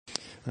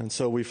And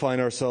so we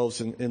find ourselves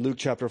in Luke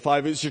chapter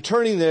 5. As you're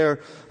turning there,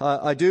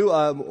 I do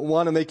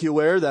want to make you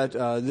aware that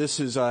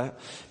this is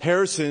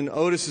Harrison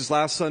Otis's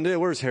last Sunday.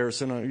 Where's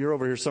Harrison? You're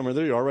over here somewhere.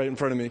 There you are, right in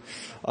front of me.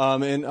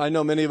 And I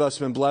know many of us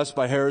have been blessed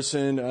by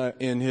Harrison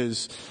in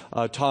his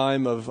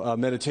time of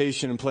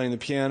meditation and playing the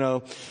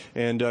piano.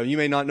 And you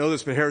may not know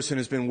this, but Harrison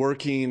has been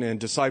working and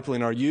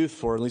discipling our youth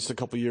for at least a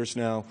couple years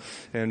now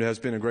and has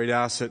been a great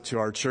asset to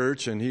our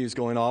church. And he's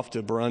going off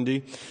to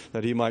Burundi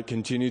that he might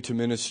continue to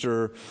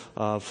minister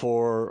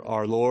for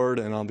our Lord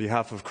and on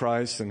behalf of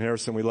Christ. And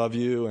Harrison, we love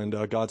you,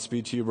 and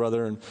Godspeed to you,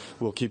 brother, and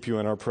we'll keep you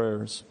in our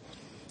prayers.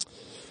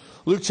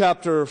 Luke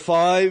chapter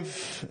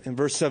 5 and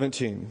verse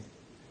 17.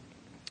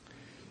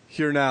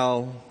 Hear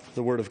now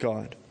the word of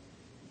God.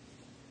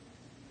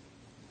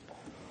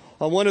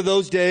 On one of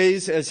those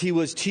days, as he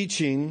was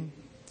teaching,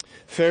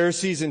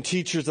 Pharisees and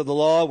teachers of the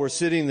law were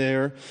sitting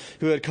there,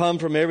 who had come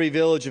from every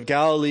village of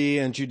Galilee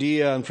and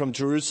Judea and from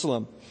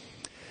Jerusalem.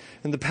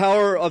 And the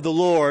power of the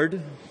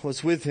Lord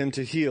was with him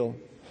to heal.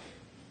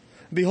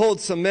 Behold,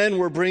 some men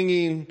were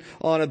bringing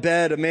on a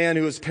bed a man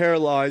who was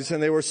paralyzed,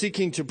 and they were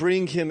seeking to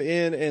bring him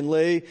in and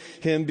lay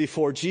him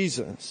before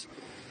Jesus.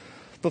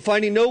 But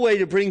finding no way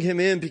to bring him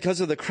in because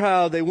of the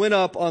crowd, they went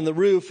up on the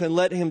roof and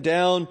let him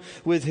down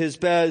with his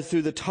bed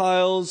through the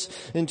tiles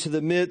into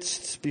the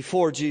midst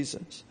before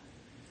Jesus.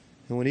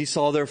 And when he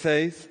saw their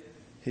faith,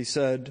 he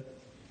said,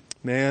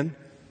 "Man,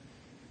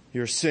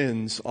 your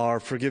sins are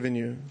forgiven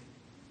you."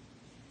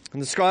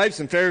 And the scribes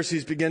and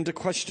Pharisees began to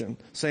question,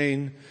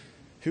 saying,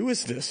 "Who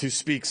is this who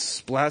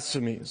speaks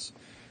blasphemies?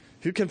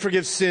 Who can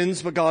forgive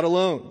sins but God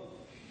alone?"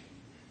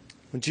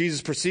 When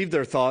Jesus perceived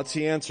their thoughts,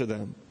 he answered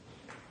them,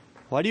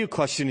 "Why do you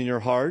question in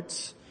your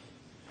hearts?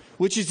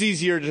 Which is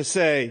easier to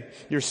say,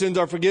 'Your sins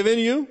are forgiven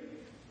you,'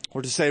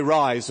 or to say,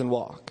 'Rise and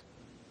walk'?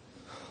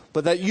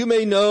 But that you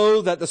may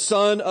know that the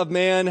Son of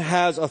Man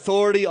has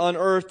authority on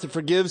earth to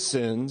forgive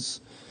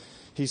sins,"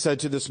 he said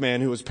to this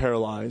man who was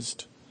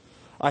paralyzed,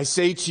 "I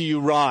say to you,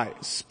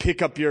 rise,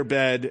 pick up your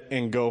bed,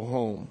 and go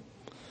home."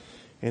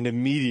 And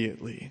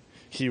immediately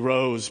he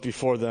rose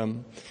before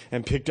them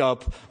and picked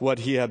up what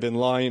he had been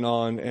lying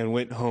on and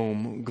went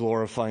home,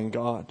 glorifying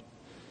God.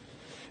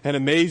 And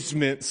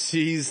amazement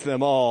seized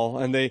them all,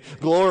 and they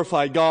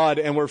glorified God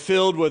and were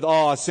filled with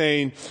awe,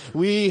 saying,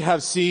 "We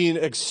have seen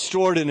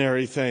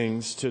extraordinary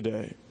things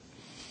today."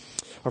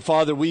 Our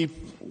Father, we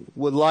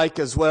would like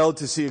as well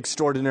to see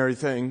extraordinary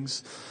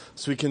things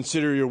as we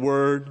consider your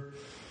word.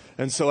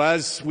 And so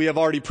as we have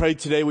already prayed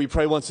today, we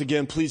pray once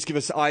again, please give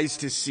us eyes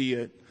to see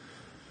it.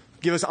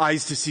 Give us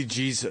eyes to see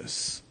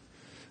Jesus.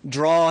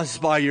 Draw us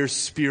by your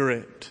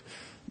Spirit.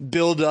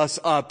 Build us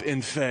up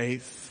in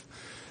faith.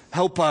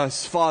 Help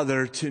us,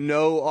 Father, to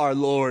know our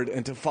Lord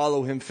and to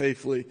follow him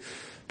faithfully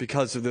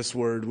because of this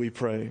word, we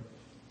pray.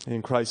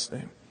 In Christ's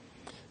name,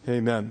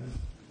 amen.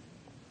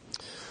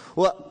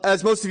 Well,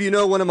 as most of you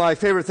know, one of my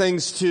favorite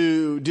things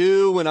to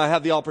do when I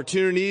have the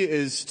opportunity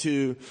is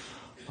to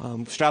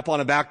strap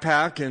on a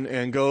backpack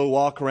and go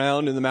walk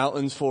around in the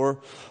mountains for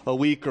a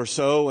week or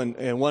so.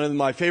 And one of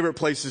my favorite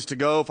places to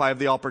go, if I have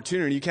the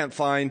opportunity, you can't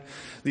find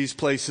these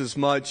places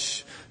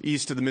much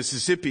east of the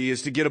Mississippi,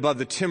 is to get above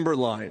the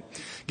timberline,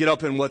 get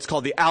up in what's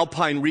called the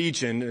alpine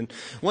region. And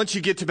once you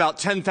get to about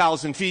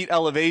 10,000 feet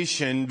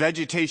elevation,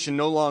 vegetation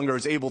no longer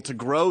is able to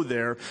grow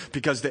there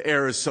because the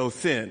air is so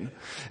thin.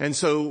 And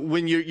so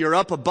when you're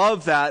up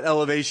above that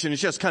elevation,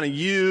 it's just kind of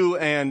you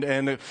and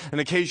an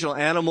occasional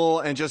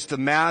animal and just the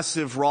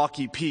massive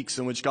rocky peaks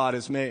in which God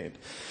has made.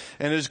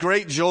 And there's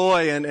great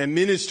joy and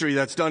ministry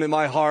that's done in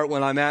my heart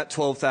when I'm at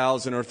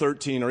 12,000 or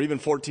 13 or even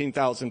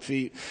 14,000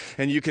 feet.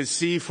 And you can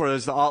see for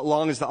as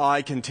long as the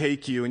eye can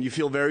take you, and you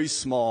feel very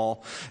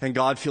small, and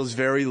God feels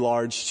very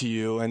large to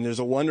you. And there's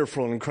a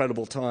wonderful and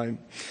incredible time.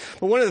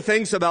 But one of the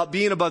things about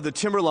being above the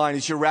timberline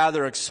is you're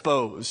rather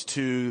exposed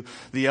to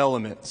the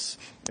elements.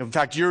 In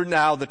fact, you're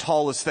now the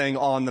tallest thing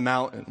on the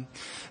mountain.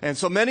 And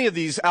so many of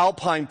these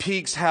alpine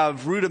peaks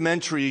have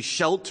rudimentary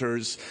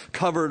shelters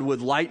covered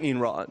with lightning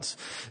rods.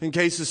 In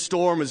case a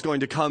storm is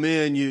going to come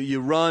in, you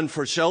run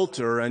for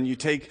shelter, and you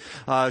take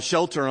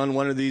shelter on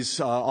one of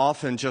these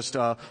often just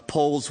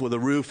poles with a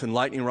roof and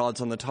lightning rods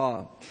on the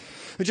top.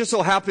 It just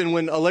so happened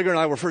when Allegra and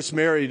I were first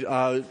married,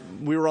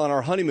 we were on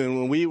our honeymoon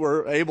when we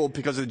were able,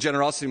 because of the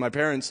generosity of my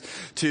parents,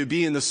 to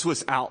be in the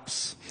Swiss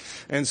Alps.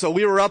 And so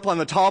we were up on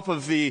the top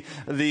of the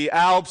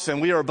Alps, and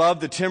we were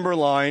above the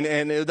timberline,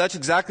 and that's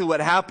exactly what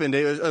happened.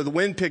 The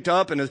wind picked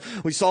up, and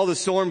we saw the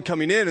storm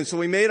coming in, and so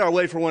we made our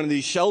way for one of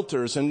these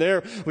shelters, and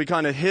there we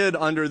kind of hid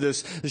under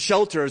this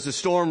shelter as the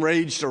storm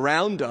raged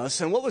around us.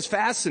 And what was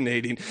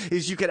fascinating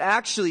is you could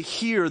actually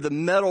hear the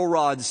metal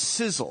rods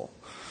sizzle.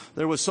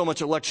 There was so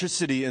much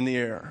electricity in the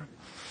air.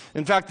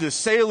 In fact, the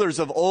sailors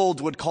of old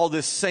would call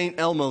this St.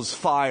 Elmo's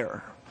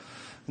fire.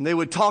 And they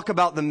would talk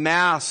about the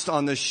mast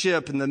on the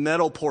ship and the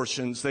metal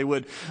portions. They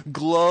would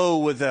glow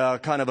with a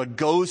kind of a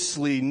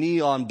ghostly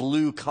neon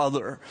blue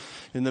color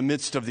in the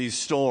midst of these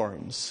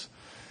storms.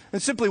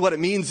 And simply what it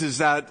means is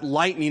that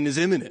lightning is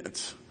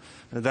imminent,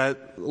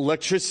 that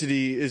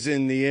electricity is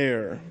in the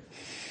air.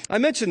 I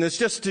mention this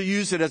just to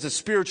use it as a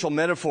spiritual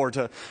metaphor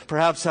to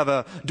perhaps have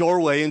a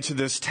doorway into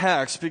this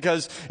text,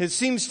 because it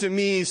seems to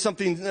me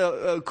something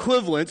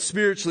equivalent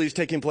spiritually is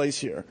taking place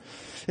here.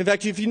 In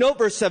fact, if you note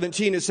verse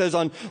 17, it says,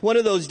 on one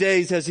of those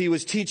days as he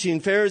was teaching,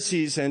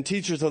 Pharisees and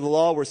teachers of the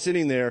law were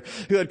sitting there,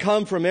 who had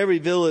come from every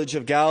village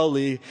of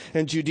Galilee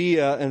and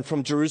Judea and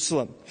from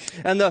Jerusalem.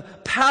 And the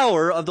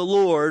power of the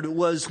Lord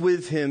was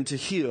with him to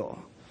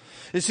heal.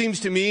 It seems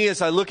to me,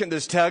 as I look at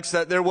this text,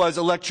 that there was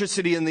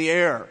electricity in the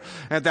air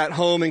at that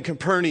home in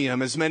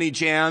Capernaum, as many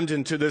jammed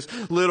into this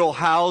little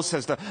house,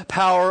 as the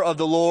power of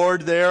the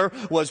Lord there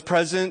was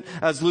present,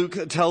 as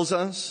Luke tells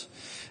us.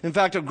 In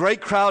fact, a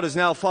great crowd is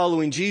now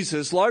following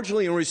Jesus,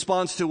 largely in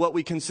response to what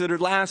we considered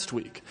last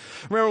week.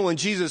 Remember when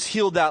Jesus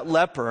healed that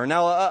leper?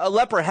 Now, a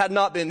leper had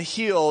not been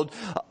healed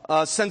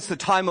since the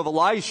time of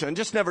Elisha, and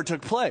just never took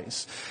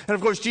place. And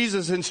of course,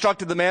 Jesus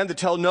instructed the man to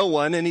tell no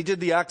one, and he did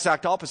the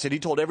exact opposite. He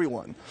told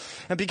everyone.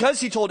 And because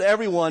he told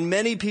everyone,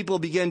 many people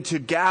began to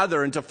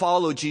gather and to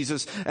follow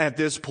Jesus at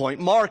this point.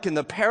 Mark, in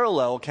the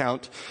parallel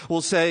account,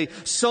 will say,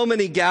 so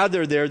many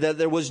gathered there that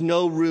there was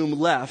no room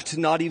left,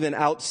 not even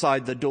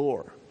outside the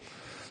door.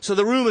 So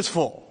the room is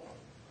full.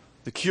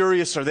 The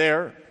curious are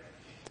there.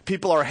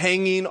 People are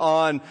hanging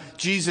on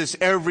Jesus'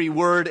 every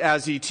word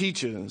as he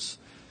teaches.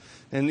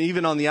 And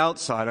even on the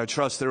outside, I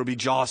trust there will be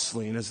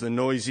jostling as the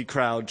noisy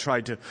crowd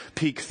tried to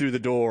peek through the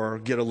door or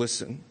get a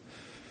listen.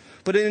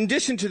 But in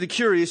addition to the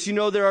curious,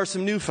 there are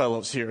some new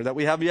fellows here that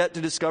we have yet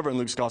to discover in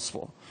Luke's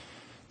gospel.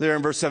 There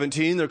in verse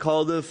 17, they're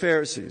called the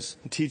Pharisees,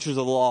 teachers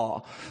of the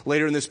law.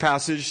 Later in this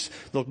passage,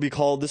 they'll be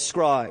called the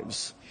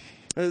scribes.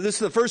 This is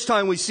the first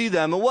time we see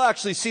them, and we'll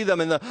actually see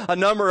them in a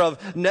number of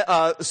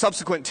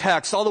subsequent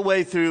texts, all the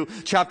way through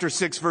chapter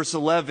 6, verse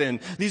 11.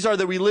 These are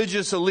the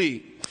religious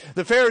elite.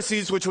 The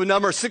Pharisees, which would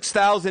number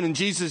 6,000 in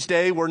Jesus'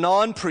 day, were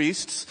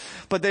non-priests,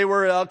 but they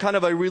were kind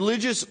of a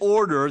religious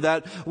order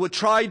that would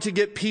try to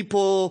get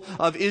people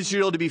of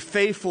Israel to be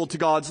faithful to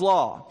God's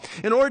law.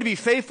 In order to be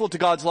faithful to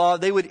God's law,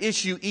 they would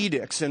issue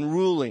edicts and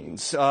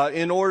rulings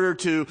in order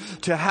to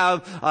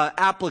have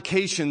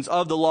applications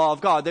of the law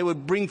of God. They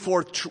would bring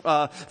forth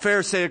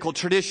Pharisaical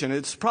tradition.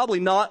 It's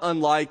probably not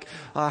unlike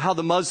how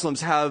the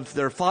Muslims have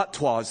their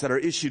fatwas that are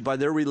issued by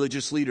their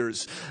religious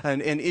leaders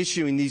and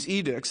issuing these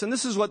edicts. And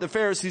this is what the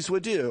Pharisees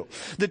would do.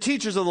 The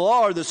teachers of the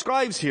law, or the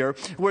scribes here,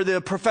 were the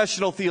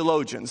professional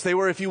theologians. They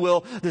were, if you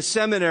will, the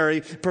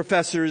seminary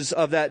professors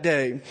of that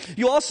day.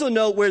 You also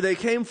note where they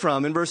came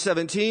from. In verse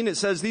 17, it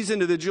says these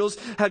individuals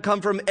had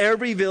come from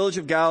every village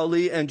of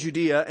Galilee and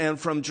Judea and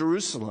from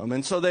Jerusalem.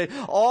 And so they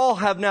all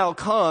have now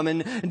come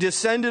and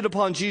descended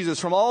upon Jesus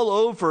from all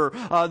over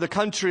the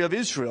country of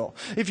Israel.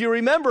 If you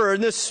remember,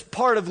 in this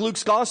part of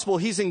Luke's gospel,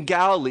 he's in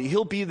Galilee.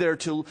 He'll be there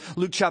till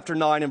Luke chapter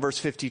 9 and verse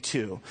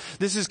 52.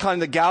 This is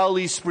kind of the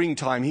Galilee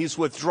springtime. He's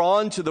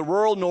withdrawn to the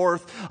rural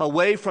north,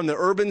 away from the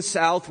urban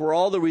south where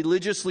all the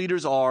religious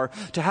leaders are,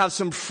 to have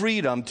some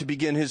freedom to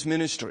begin his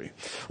ministry.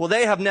 Well,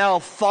 they have now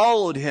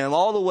followed him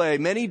all the way,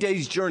 many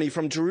days' journey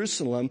from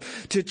Jerusalem,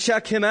 to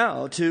check him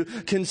out, to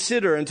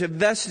consider and to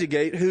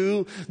investigate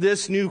who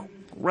this new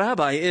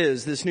rabbi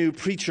is, this new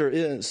preacher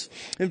is.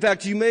 In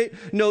fact, you may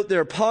note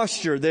their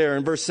posture there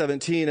in verse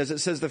 17, as it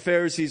says the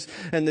Pharisees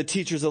and the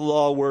teachers of the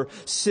law were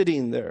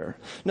sitting there.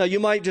 Now, you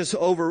might just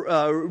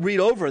read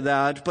over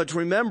that, but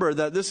remember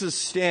that this is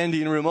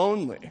standing room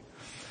only.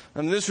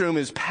 And this room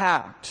is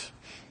packed.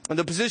 And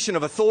the position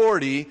of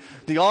authority,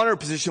 the honor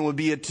position, would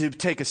be to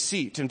take a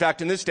seat. In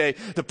fact, in this day,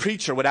 the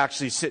preacher would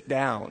actually sit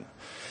down.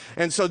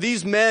 And so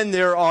these men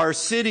there are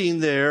sitting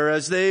there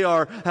as they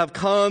have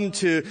come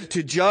to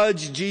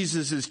judge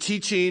Jesus'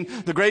 teaching.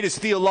 The greatest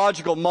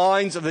theological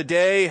minds of the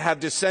day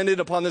have descended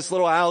upon this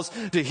little house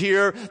to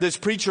hear this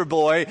preacher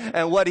boy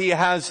and what he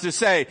has to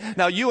say.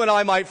 Now, you and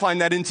I might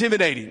find that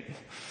intimidating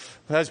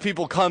as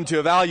people come to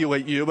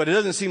evaluate you, but it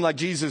doesn't seem like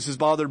Jesus is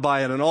bothered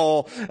by it at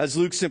all, as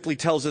Luke simply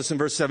tells us in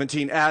verse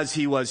 17, as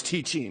he was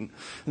teaching.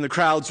 And the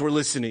crowds were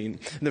listening,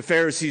 and the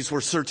Pharisees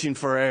were searching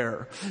for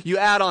error. You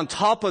add on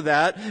top of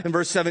that, in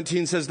verse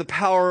 17 says, the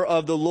power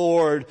of the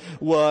Lord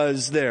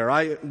was there.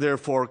 I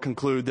therefore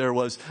conclude there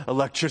was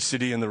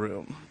electricity in the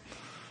room.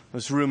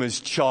 This room is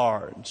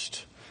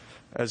charged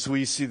as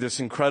we see this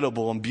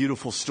incredible and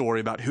beautiful story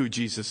about who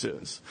Jesus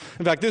is.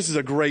 In fact, this is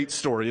a great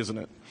story, isn't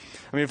it?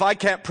 I mean, if I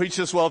can't preach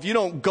this well, if you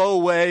don't go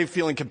away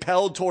feeling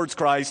compelled towards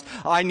Christ,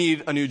 I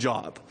need a new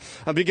job.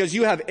 Because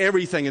you have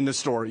everything in this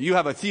story. You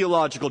have a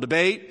theological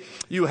debate.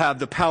 You have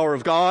the power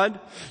of God.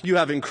 You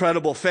have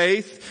incredible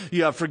faith.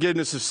 You have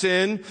forgiveness of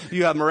sin.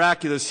 You have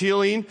miraculous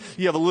healing.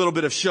 You have a little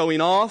bit of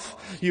showing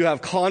off. You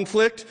have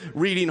conflict,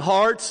 reading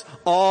hearts,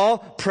 awe,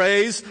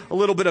 praise, a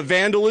little bit of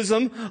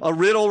vandalism, a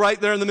riddle right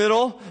there in the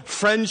middle,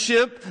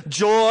 friendship,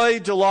 joy,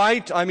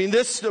 delight. I mean,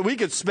 we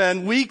could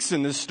spend weeks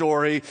in this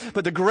story,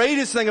 but the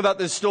greatest thing about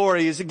this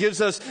story is it gives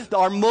us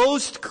our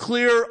most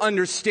clear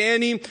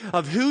understanding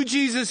of who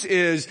Jesus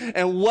is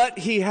and what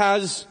he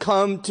has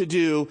come to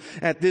do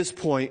at this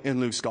point in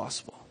Luke's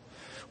gospel.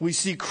 We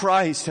see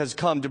Christ has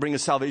come to bring a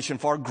salvation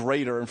far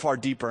greater and far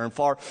deeper and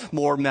far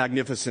more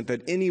magnificent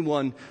than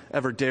anyone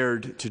ever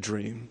dared to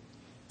dream.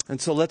 And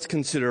so let's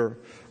consider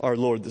our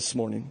Lord this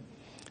morning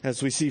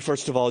as we see,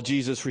 first of all,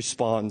 Jesus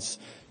responds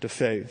to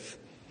faith.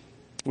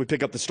 We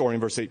pick up the story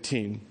in verse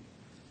 18.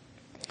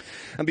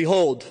 And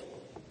behold,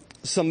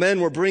 some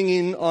men were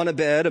bringing on a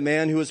bed a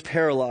man who was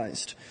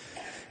paralyzed,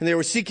 and they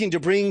were seeking to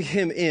bring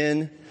him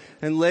in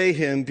and lay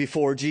him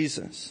before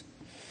Jesus.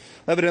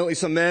 Evidently,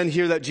 some men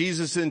hear that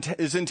Jesus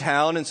is in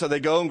town, and so they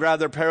go and grab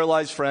their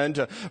paralyzed friend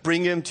to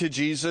bring him to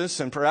Jesus.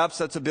 And perhaps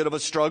that's a bit of a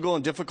struggle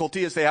and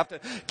difficulty as they have to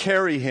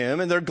carry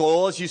him. And their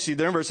goal, as you see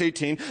there in verse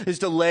 18, is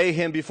to lay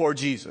him before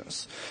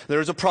Jesus.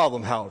 There is a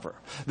problem, however.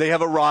 They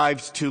have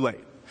arrived too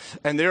late.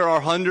 And there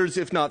are hundreds,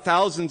 if not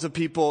thousands, of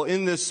people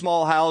in this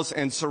small house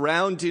and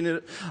surrounding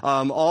it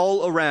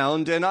all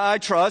around. And I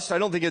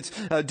don't think it's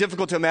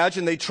difficult to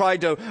imagine they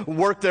tried to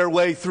work their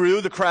way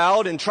through the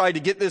crowd and tried to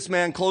get this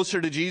man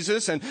closer to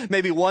Jesus. And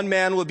maybe one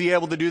man would be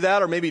able to do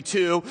that, or maybe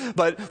two,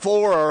 but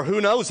 4 or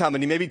who knows how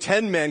many, maybe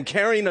 10 men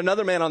carrying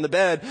another man on the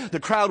bed. The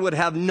crowd would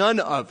have none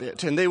of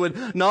it, and they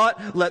would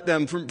not let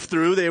them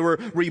through. They were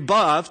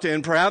rebuffed,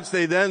 and perhaps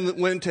they then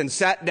went and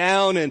sat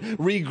down and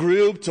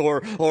regrouped,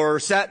 or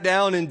sat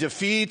down in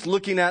defeat,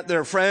 looking at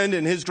their friend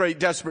and his great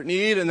desperate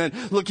need, and then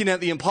looking at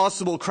the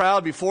impossible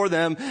crowd before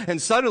them, and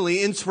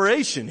suddenly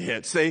inspiration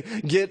hits. They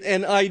get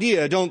an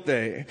idea, don't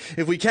they?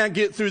 If we can't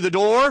get through the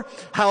door,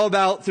 how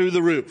about through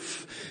the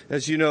roof?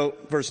 As you know,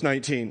 verse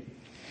 19.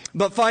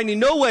 But finding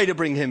no way to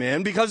bring him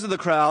in because of the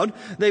crowd,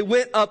 they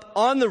went up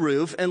on the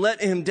roof and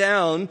let him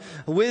down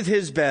with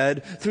his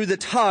bed through the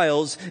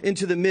tiles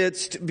into the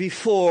midst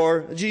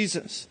before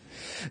Jesus.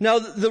 Now,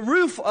 the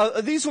roof,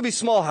 these will be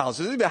small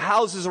houses. These will be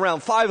houses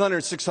around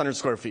 500, 600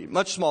 square feet,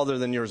 much smaller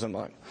than yours and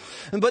mine.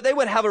 But they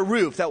would have a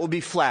roof that would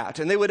be flat,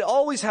 and they would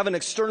always have an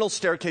external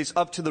staircase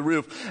up to the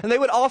roof, and they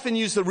would often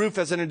use the roof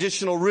as an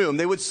additional room.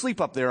 They would sleep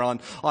up there on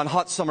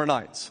hot summer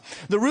nights.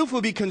 The roof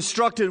would be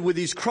constructed with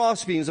these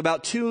cross beams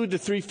about 2 to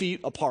 3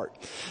 feet apart.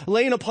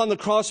 Laying upon the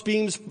cross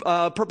beams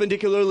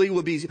perpendicularly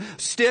would be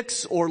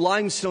sticks or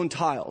limestone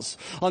tiles.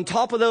 On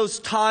top of those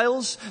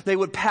tiles, they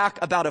would pack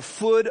about a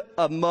foot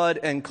of mud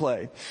and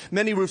clay.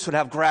 Many roofs would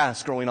have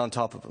grass growing on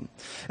top of them.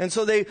 And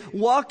so they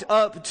walked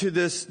up to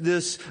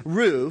this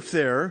roof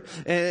there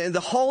and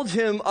hauled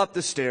him up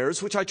the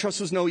stairs, which I trust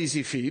was no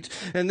easy feat.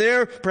 And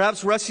there,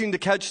 perhaps resting to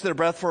catch their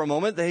breath for a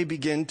moment, they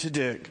begin to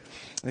dig.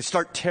 They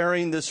start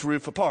tearing this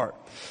roof apart.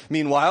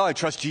 Meanwhile, I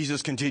trust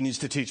Jesus continues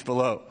to teach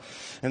below.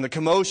 And the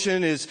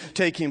commotion is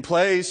taking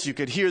place. You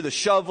could hear the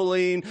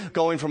shoveling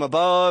going from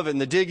above,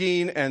 and the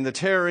digging and the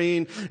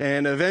tearing,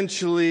 and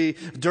eventually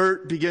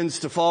dirt begins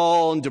to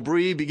fall and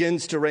debris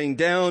begins to rain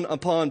down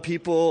upon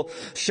people,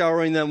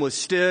 showering them with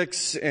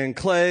sticks and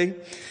clay.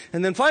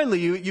 And then finally,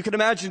 you can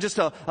imagine just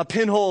a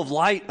pinhole of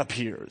light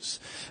appears,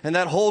 and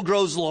that hole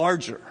grows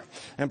larger.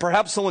 And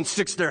perhaps someone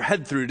sticks their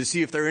head through to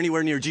see if they're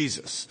anywhere near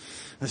Jesus.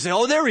 They say,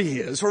 oh, there he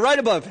is. We're right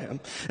above him.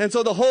 And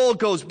so the hole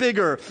goes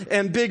bigger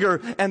and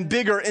bigger and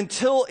bigger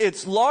until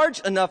it's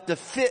large enough to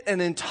fit an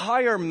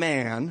entire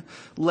man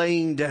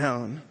laying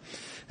down.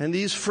 And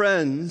these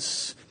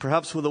friends,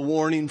 perhaps with a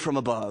warning from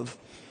above,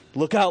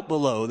 look out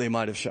below, they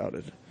might have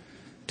shouted.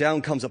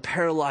 Down comes a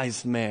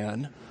paralyzed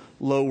man,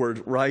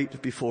 lowered right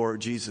before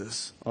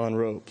Jesus on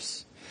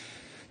ropes.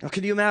 Now,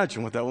 can you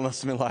imagine what that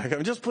must have been like? I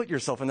mean, just put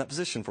yourself in that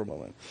position for a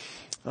moment.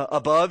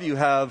 Above, you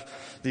have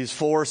these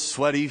 4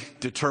 sweaty,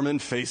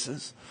 determined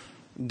faces.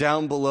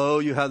 Down below,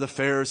 you have the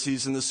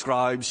Pharisees and the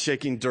scribes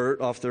shaking dirt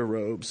off their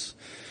robes.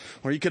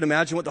 Or you can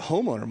imagine what the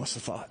homeowner must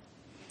have thought.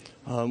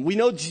 We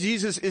know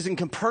Jesus is in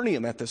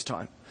Capernaum at this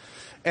time.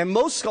 And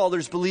most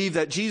scholars believe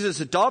that Jesus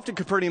adopted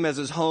Capernaum as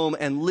his home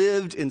and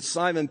lived in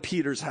Simon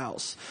Peter's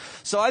house.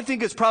 So I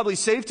think it's probably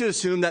safe to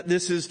assume that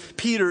this is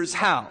Peter's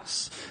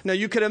house. Now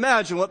you can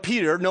imagine what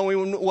Peter,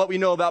 knowing what we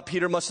know about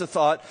Peter, must have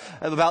thought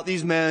about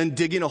these men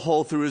digging a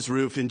hole through his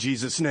roof in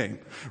Jesus' name,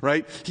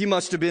 right? He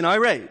must have been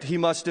irate. He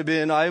must have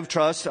been, I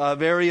trust,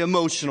 very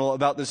emotional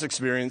about this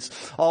experience.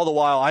 All the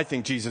while, I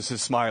think Jesus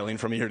is smiling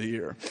from ear to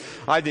ear.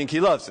 I think he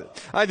loves it.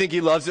 I think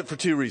he loves it for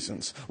 2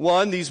 reasons.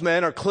 One, these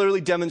men are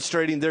clearly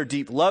demonstrating their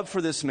deep love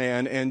for this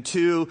man, and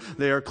 2,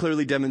 they are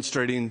clearly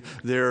demonstrating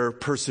their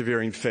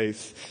persevering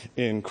faith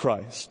in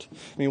Christ.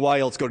 I mean, why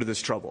else go to this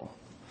trouble?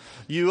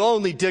 You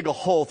only dig a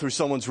hole through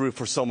someone's roof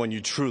for someone you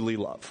truly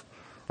love,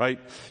 right?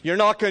 You're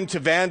not going to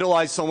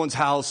vandalize someone's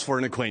house for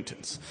an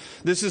acquaintance.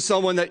 This is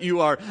someone that you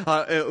are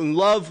in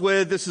love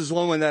with. This is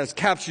someone that has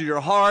captured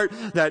your heart,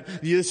 that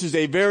this is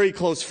a very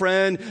close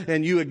friend,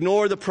 and you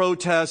ignore the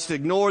protest,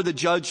 ignore the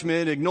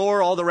judgment,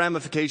 ignore all the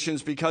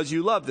ramifications because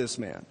you love this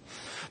man.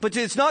 But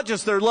it's not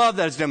just their love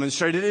that is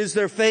demonstrated, it is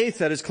their faith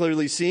that is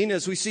clearly seen,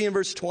 as we see in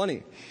verse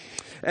 20.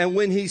 And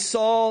when he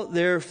saw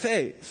their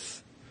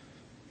faith,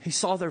 he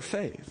saw their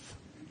faith.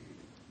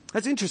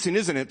 That's interesting,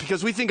 isn't it?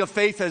 Because we think of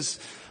faith as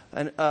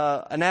an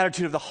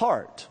attitude of the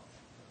heart.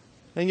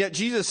 And yet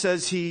Jesus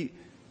says he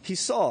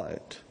saw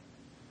it.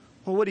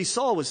 Well, what he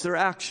saw was their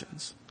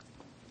actions.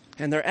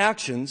 And their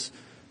actions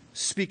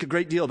speak a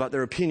great deal about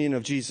their opinion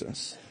of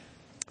Jesus.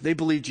 They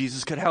believe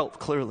Jesus could help,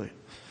 clearly.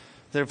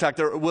 In fact,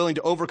 they're willing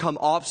to overcome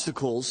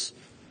obstacles,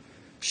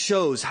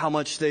 shows how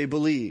much they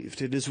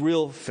believed. It is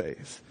real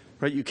faith.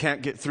 Right? You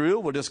can't get through.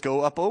 We'll just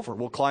go up over.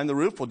 We'll climb the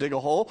roof. We'll dig a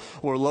hole.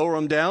 We'll lower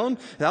them down.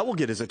 That will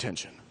get his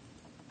attention.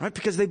 Right?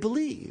 Because they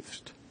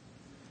believed.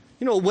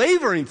 You know, a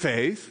wavering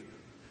faith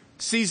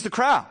sees the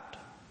crowd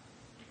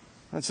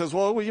and says,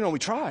 well, we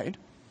tried,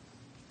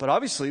 but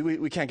obviously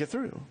we can't get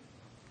through.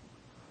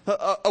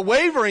 A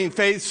wavering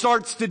faith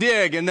starts to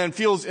dig and then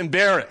feels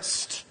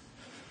embarrassed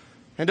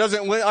and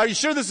are you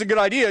sure this is a good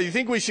idea? You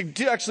think we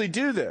should actually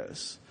do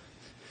this?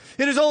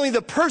 It is only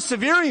the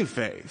persevering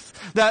faith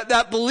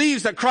that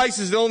believes that Christ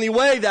is the only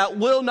way that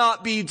will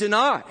not be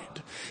denied.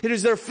 It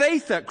is their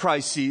faith that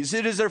Christ sees.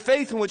 It is their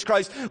faith in which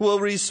Christ will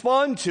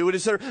respond to. It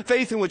is their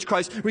faith in which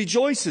Christ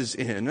rejoices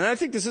in. And I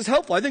think this is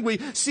helpful. I think we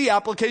see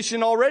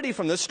application already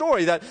from this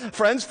story that,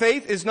 friends,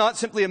 faith is not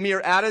simply a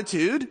mere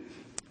attitude.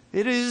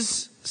 It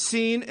is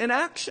seen in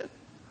action.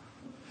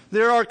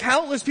 There are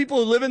countless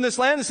people who live in this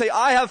land and say,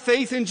 I have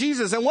faith in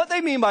Jesus. And what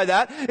they mean by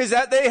that is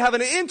that they have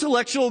an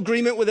intellectual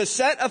agreement with a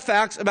set of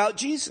facts about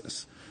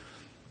Jesus.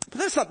 But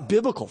that's not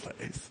biblical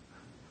faith.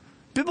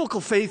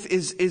 Biblical faith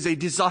is a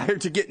desire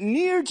to get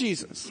near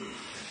Jesus.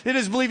 It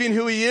is believing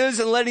who he is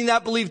and letting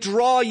that belief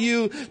draw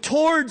you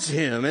towards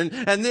him. And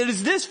it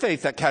is this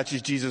faith that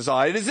catches Jesus'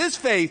 eye. It is this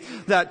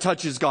faith that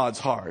touches God's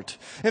heart.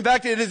 In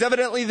fact, it is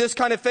evidently this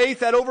kind of faith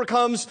that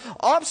overcomes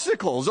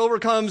obstacles,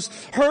 overcomes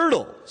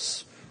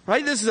hurdles.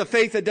 Right? This is a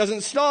faith that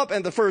doesn't stop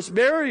at the first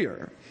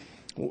barrier.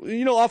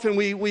 You know, often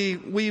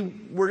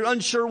we're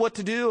unsure what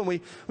to do and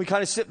we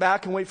kind of sit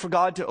back and wait for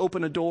God to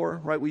open a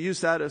door. Right? We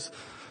use that as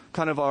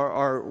kind of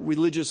our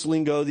religious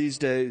lingo these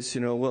days.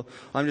 You know, well,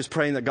 I'm just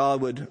praying that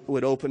God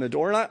would open a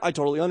door. And I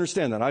totally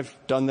understand that. I've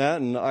done that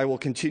and I will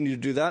continue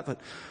to do that. But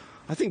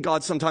I think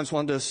God sometimes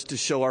wants us to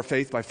show our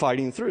faith by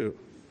fighting through.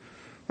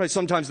 Right?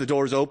 Sometimes the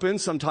door is open,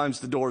 sometimes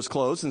the door is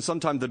closed, and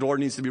sometimes the door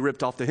needs to be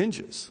ripped off the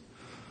hinges.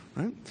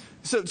 Right?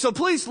 So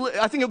please,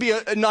 I think it would be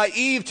a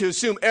naive to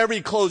assume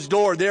every closed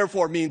door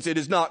therefore means it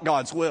is not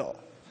God's will.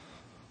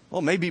 Well,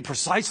 it may be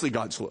precisely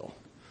God's will.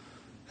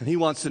 And he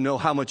wants to know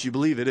how much you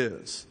believe it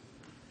is,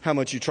 how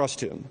much you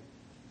trust him.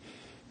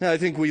 Now, I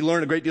think we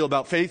learn a great deal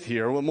about faith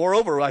here.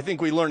 Moreover, I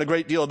think we learn a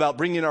great deal about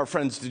bringing our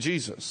friends to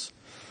Jesus.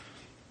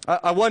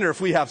 I wonder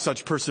if we have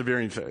such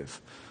persevering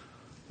faith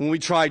when we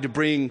try to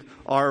bring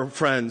our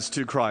friends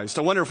to Christ.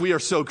 I wonder if we are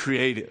so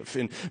creative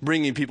in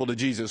bringing people to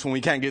Jesus. When we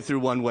can't get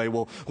through one way,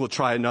 we'll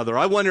try another.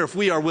 I wonder if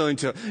we are willing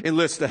to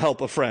enlist the help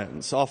of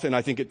friends. Often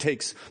I think it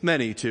takes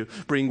many to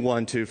bring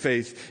one to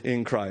faith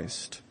in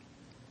Christ.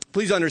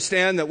 Please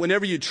understand that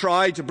whenever you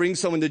try to bring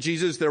someone to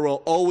Jesus, there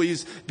will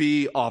always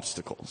be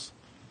obstacles.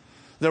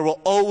 There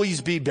will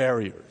always be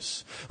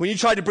barriers. When you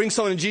try to bring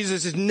someone to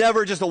Jesus, it's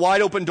never just a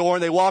wide open door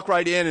and they walk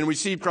right in and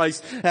receive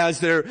Christ as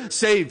their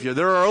Savior.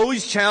 There are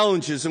always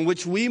challenges in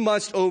which we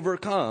must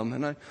overcome.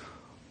 And I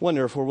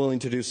wonder if we're willing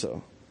to do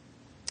so.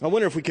 I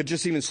wonder if we could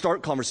just even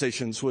start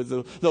conversations with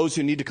those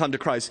who need to come to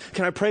Christ.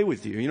 Can I pray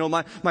with you? You know,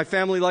 my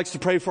family likes to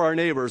pray for our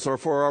neighbors or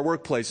for our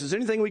workplace. Is there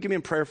anything we can be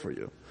in prayer for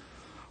you?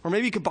 Or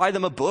maybe you could buy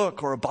them a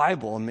book or a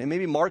Bible and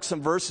maybe mark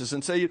some verses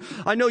and say,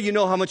 I know you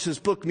know how much this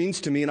book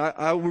means to me, and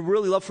I would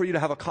really love for you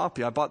to have a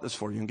copy. I bought this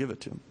for you, and give it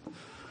to them.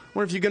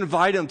 Or if you can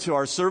invite them to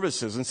our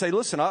services and say,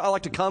 listen, I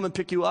like to come and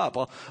pick you up.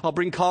 I'll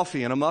bring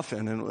coffee and a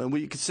muffin, and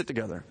we can sit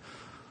together.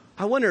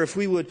 I wonder if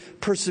we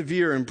would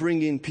persevere in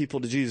bringing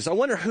people to Jesus. I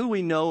wonder who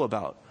we know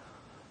about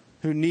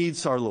who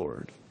needs our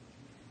Lord.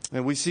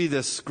 And we see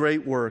this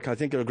great work, I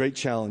think a great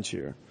challenge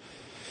here.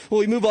 Well,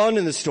 we move on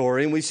in the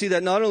story, and we see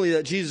that not only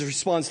that Jesus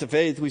responds to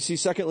faith, we see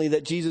secondly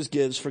that Jesus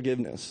gives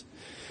forgiveness.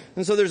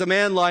 And so there's a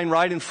man lying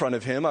right in front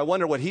of him. I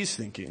wonder what he's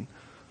thinking.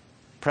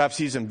 Perhaps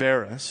he's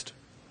embarrassed.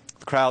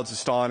 The crowd's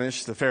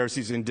astonished. The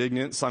Pharisees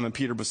indignant. Simon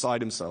Peter beside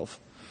himself.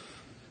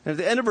 And at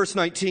the end of verse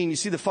 19, you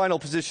see the final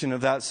position of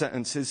that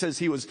sentence. It says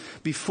he was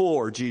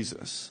before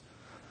Jesus.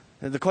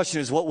 And the question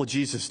is, what will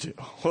Jesus do?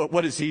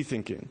 What is he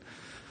thinking?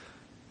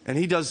 And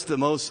he does the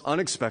most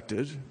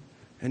unexpected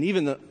and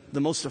even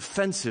the most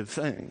offensive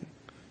thing.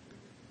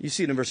 You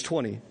see it in verse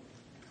 20.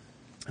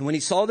 And when he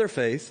saw their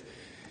faith,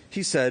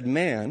 he said,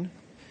 man,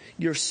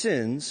 your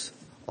sins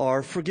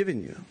are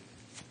forgiven you.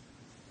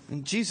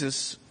 And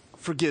Jesus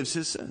forgives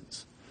his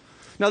sins.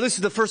 Now, this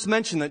is the first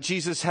mention that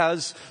Jesus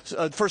has,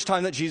 first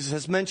time that Jesus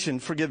has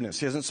mentioned forgiveness.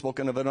 He hasn't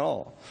spoken of it at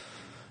all.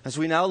 As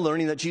we now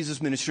learning that Jesus'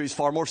 ministry is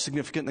far more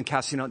significant than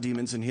casting out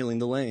demons and healing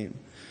the lame.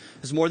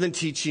 It's more than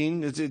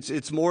teaching.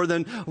 It's more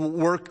than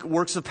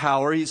works of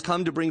power. He's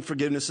come to bring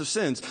forgiveness of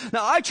sins.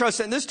 Now, I trust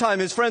that this time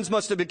his friends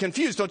must have been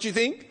confused, don't you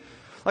think?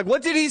 Like,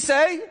 what did he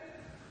say?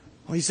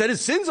 Well, he said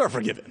his sins are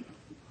forgiven.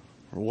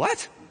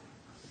 What?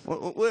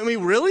 I mean,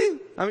 really?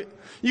 I mean,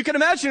 you can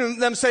imagine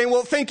them saying,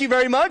 well, thank you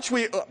very much.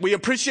 We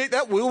appreciate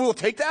that. We'll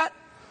take that.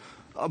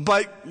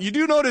 But you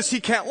do notice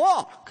he can't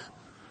walk.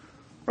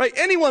 Right?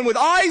 Anyone with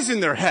eyes in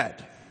their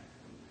head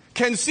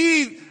can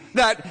see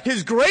that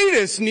his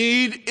greatest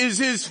need is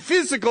his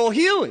physical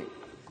healing.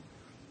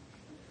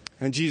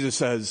 And Jesus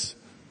says,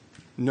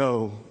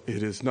 no,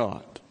 it is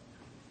not.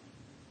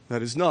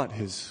 That is not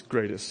his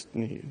greatest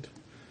need.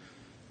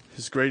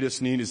 His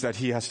greatest need is that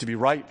he has to be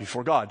right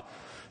before God.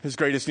 His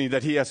greatest need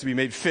that he has to be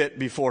made fit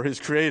before his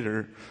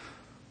Creator.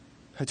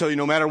 I tell you,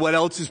 no matter what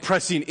else is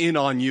pressing in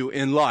on you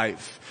in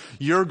life,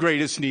 your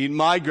greatest need,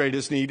 my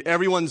greatest need,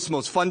 everyone's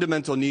most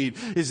fundamental need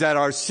is that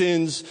our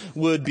sins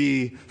would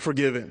be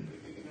forgiven.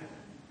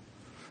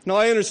 Now,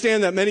 I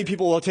understand that many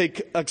people will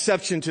take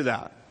exception to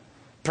that.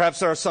 Perhaps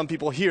there are some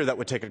people here that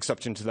would take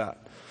exception to that.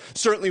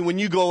 Certainly when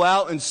you go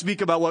out and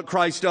speak about what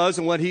Christ does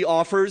and what he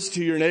offers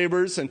to your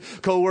neighbors and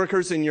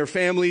coworkers and your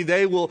family,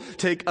 they will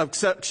take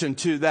exception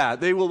to that.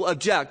 They will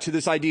object to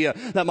this idea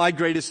that my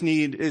greatest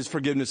need is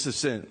forgiveness of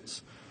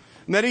sins.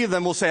 Many of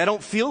them will say, I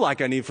don't feel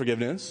like I need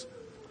forgiveness.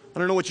 I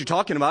don't know what you're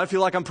talking about. I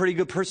feel like I'm a pretty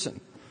good person.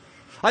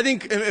 I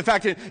think, in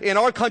fact, in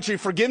our country,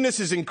 forgiveness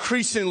is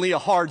increasingly a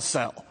hard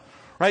sell.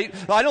 Right?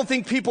 I don't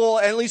think people,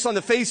 at least on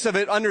the face of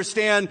it,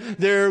 understand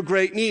their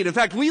great need. In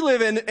fact, we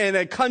live in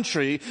a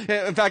country,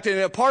 in fact, in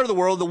a part of the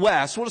world, the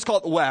West, we'll just call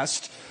it the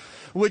West,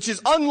 which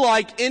is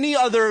unlike any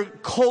other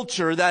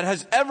culture that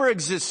has ever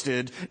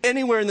existed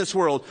anywhere in this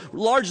world,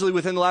 largely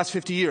within the last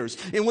 50 years,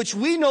 in which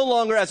we no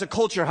longer as a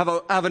culture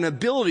have an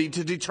ability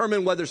to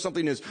determine whether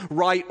something is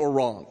right or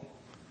wrong.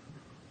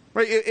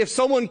 Right? If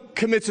someone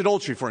commits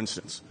adultery, for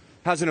instance,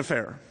 has an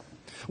affair,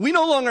 we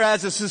no longer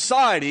as a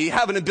society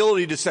have an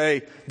ability to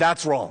say,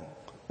 that's wrong.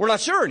 We're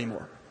not sure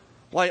anymore.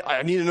 Well,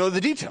 I need to know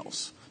the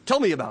details. Tell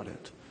me about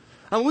it.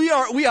 And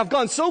we have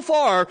gone so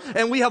far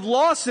and we have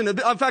lost in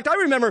fact, I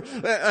remember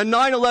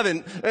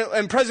 9/11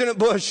 and President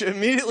Bush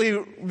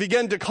immediately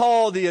began to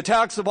call the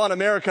attacks upon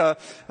America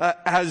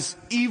as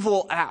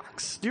evil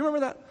acts. Do you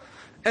remember that?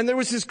 And there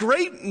was this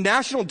great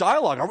national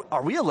dialogue.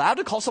 Are we allowed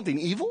to call something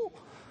evil?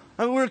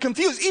 I mean, we were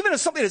confused. Even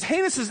as something as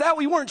heinous as that,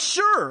 we weren't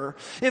sure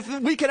if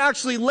we could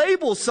actually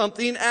label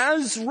something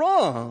as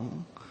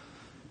wrong.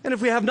 And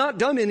if we have not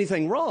done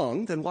anything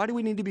wrong, then why do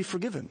we need to be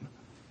forgiven?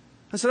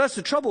 And so that's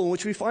the trouble in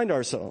which we find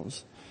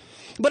ourselves.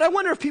 But I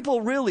wonder if people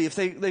really, if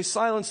they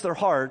silence their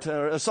heart,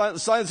 or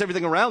silence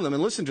everything around them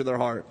and listen to their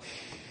heart,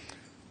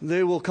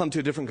 they will come to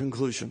a different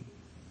conclusion.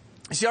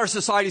 You see, our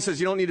society says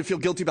you don't need to feel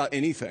guilty about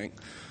anything.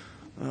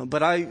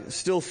 But I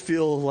still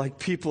feel like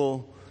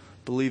people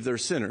believe they're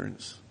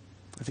sinners.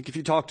 I think if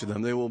you talk to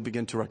them, they will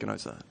begin to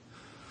recognize that.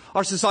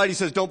 Our society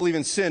says don't believe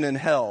in sin and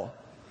hell.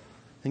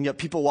 And yet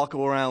people walk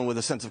around with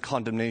a sense of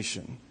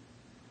condemnation.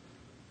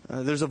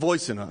 There's a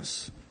voice in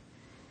us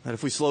that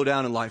if we slow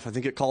down in life, I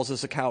think it calls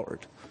us a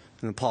coward,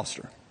 an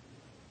imposter,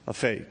 a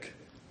fake.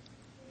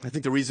 I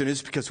think the reason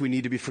is because we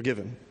need to be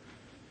forgiven.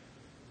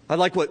 I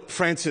like what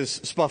Francis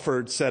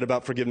Spufford said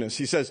about forgiveness.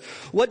 He says,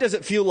 what does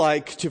it feel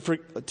like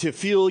to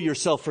feel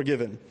yourself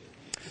forgiven?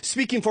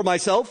 Speaking for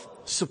myself,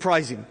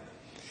 surprising.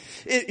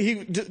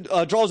 He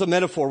draws a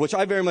metaphor, which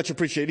I very much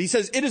appreciate. He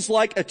says, it is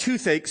like a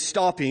toothache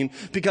stopping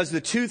because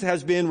the tooth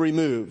has been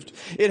removed.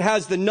 It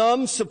has the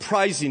numb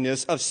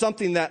surprisingness of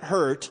something that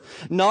hurt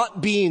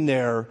not being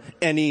there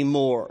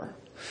anymore.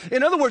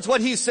 In other words,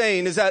 what he's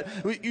saying is that,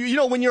 you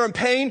know, when you're in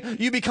pain,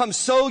 you become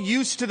so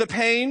used to the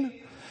pain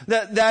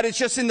that it's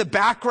just in the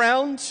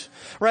background,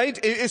 right?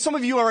 If some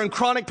of you are in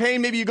chronic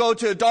pain, maybe you go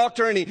to a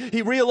doctor and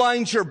he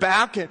realigns your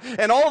back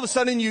and all of a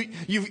sudden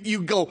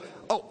you go,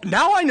 oh,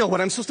 now I know what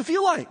I'm supposed to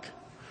feel like,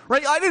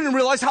 right? I didn't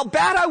realize how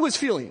bad I was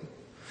feeling.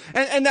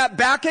 And that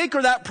backache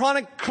or that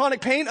chronic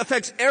pain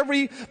affects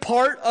every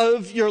part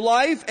of your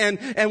life.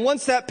 And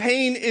once that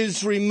pain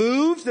is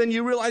removed, then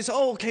you realize,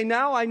 oh, okay,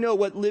 now I know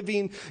what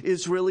living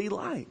is really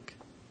like.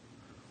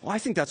 Well, I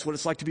think that's what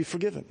it's like to be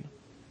forgiven.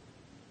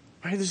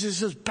 Right? There's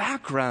this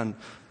background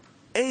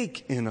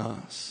ache in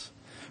us.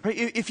 Right?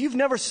 If you've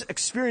never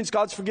experienced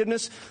God's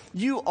forgiveness,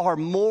 you are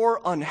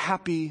more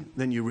unhappy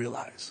than you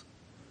realize.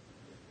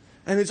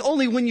 And it's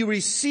only when you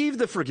receive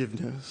the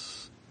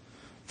forgiveness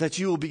that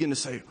you will begin to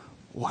say,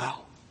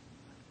 wow,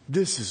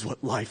 this is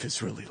what life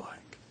is really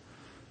like.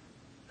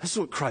 This is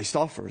what Christ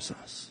offers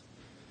us.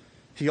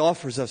 He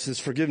offers us his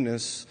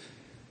forgiveness.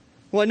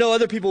 Well, I know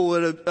other people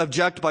would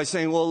object by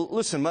saying, well,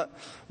 listen,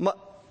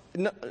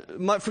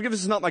 my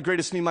forgiveness is not my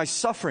greatest need. My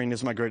suffering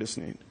is my greatest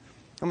need.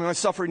 I mean, my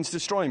suffering is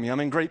destroying me. I'm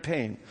in great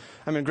pain.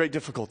 I'm in great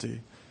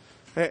difficulty.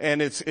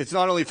 And it's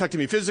not only affecting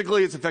me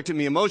physically, it's affecting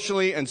me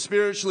emotionally and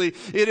spiritually.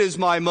 It is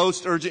my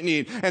most urgent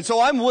need. And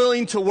so I'm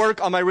willing to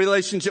work on my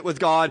relationship with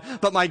God,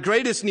 but my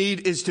greatest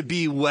need is to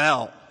be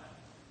well.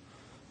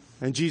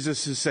 And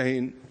Jesus is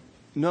saying,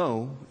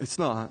 no, it's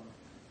not.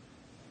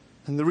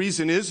 And the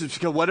reason is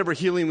because whatever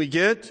healing we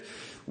get,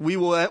 we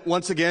will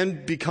once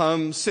again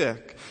become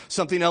sick.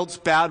 Something else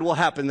bad will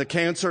happen. The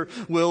cancer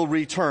will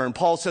return.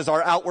 Paul says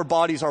our outward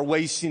bodies are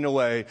wasting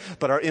away,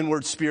 but our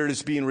inward spirit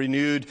is being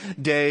renewed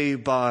day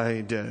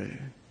by day.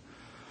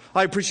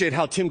 I appreciate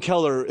how Tim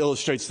Keller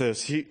illustrates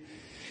this. He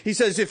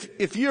says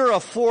if you're a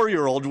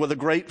 4-year-old with a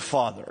great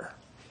father,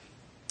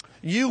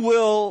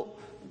 your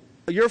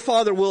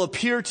father will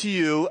appear to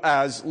you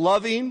as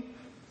loving,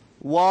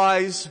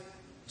 wise,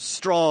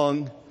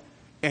 strong,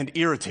 and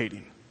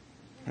irritating.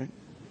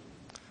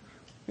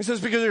 He says,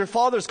 because your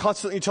father is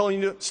constantly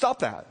telling you to stop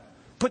that,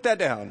 put that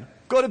down,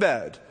 go to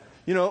bed,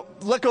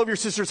 let go of your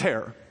sister's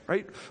hair,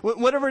 right?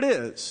 Whatever it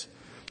is.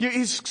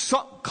 He's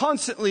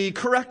constantly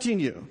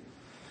correcting you.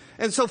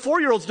 And so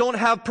 4-year-olds don't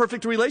have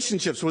perfect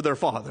relationships with their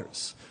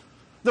fathers.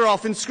 They're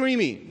often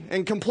screaming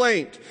and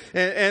complaint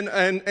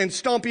and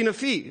stomping of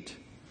feet.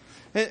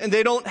 And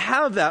they don't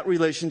have that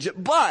relationship.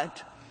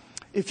 But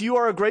if you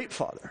are a great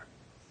father,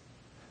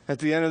 at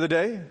the end of the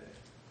day,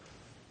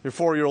 your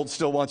 4-year-old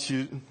still wants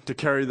you to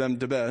carry them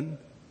to bed,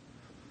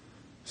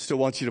 still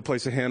wants you to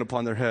place a hand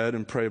upon their head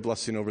and pray a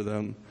blessing over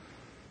them.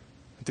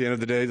 At the end of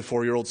the day, the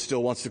 4-year-old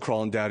still wants to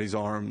crawl in daddy's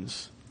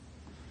arms,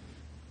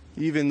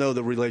 even though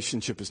the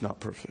relationship is not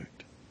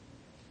perfect.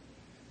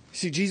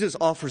 See, Jesus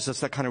offers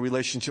us that kind of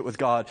relationship with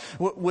God.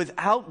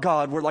 Without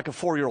God, we're like a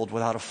 4-year-old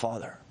without a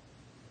father.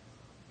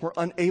 We're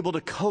unable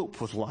to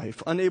cope with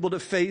life, unable to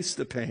face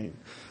the pain.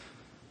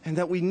 And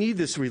that we need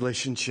this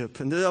relationship,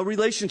 and the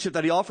relationship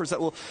that he offers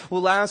that will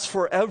last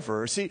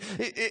forever. See,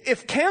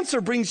 if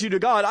cancer brings you to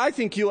God, I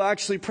think you'll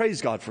actually praise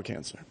God for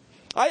cancer.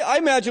 I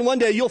imagine one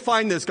day you'll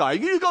find this guy.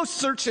 You go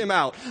search him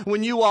out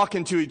when you walk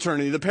into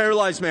eternity, the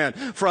paralyzed man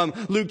from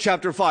Luke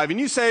chapter 5. And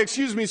you say,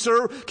 excuse me,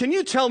 sir, can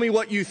you tell me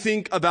what you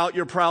think about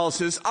your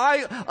paralysis?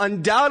 I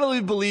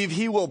undoubtedly believe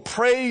he will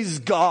praise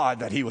God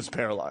that he was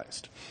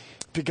paralyzed,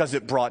 because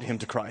it brought him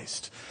to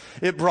Christ.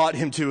 It brought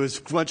him to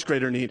his much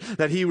greater need,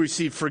 that he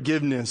received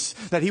forgiveness,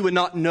 that he would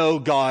not know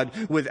God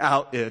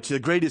without it. The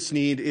greatest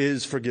need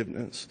is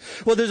forgiveness.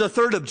 Well, there's a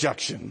third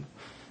objection.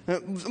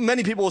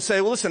 Many people will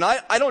say, well, listen,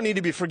 I don't need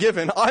to be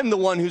forgiven. I'm the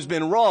one who's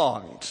been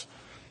wronged.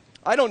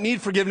 I don't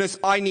need forgiveness.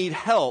 I need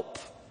help.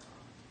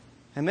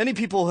 And many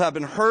people who have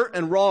been hurt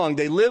and wronged,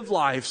 they live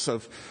lives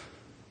of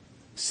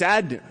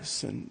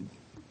sadness and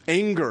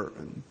anger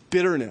and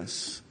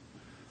bitterness.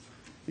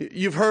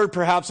 You've heard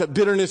perhaps that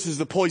bitterness is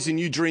the poison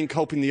you drink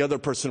hoping the other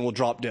person will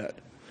drop dead.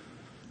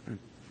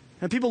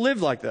 And people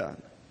live like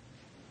that.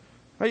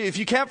 Right? If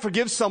you can't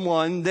forgive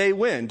someone, they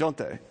win, don't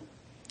they?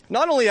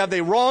 Not only have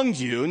they wronged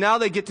you, now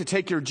they get to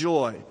take your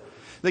joy.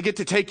 They get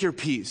to take your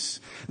peace.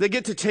 They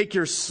get to take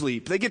your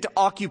sleep. They get to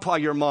occupy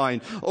your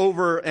mind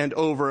over and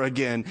over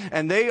again.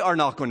 And they are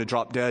not going to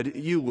drop dead.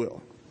 You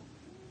will.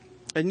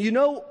 And you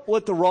know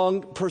what the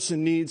wronged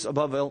person needs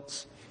above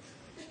else?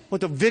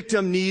 What the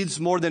victim needs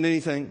more than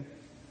anything?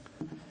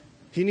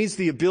 He needs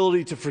the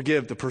ability to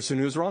forgive the person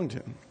who has wronged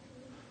him.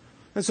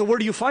 And so where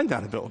do you find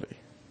that ability?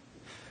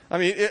 I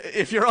mean,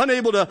 if you're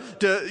unable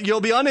you'll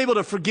be unable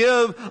to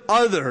forgive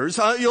others.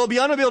 You'll be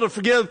unable to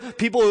forgive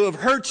people who have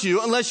hurt you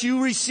unless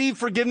you receive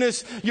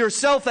forgiveness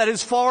yourself that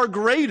is far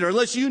greater,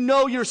 unless you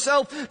know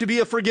yourself to be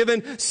a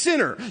forgiven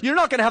sinner. You're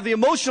not going to have the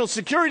emotional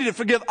security to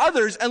forgive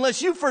others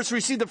unless you first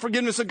receive the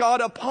forgiveness of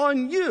God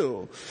upon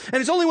you. And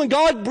it's only when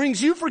God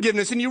brings you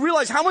forgiveness and you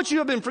realize how much you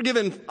have been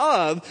forgiven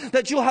of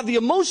that you'll have the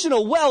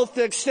emotional wealth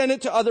to extend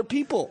it to other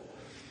people.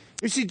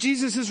 You see,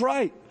 Jesus is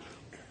right.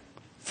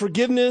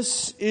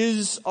 Forgiveness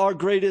is our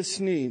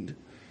greatest need.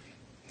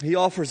 He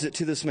offers it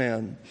to this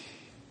man.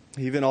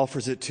 He even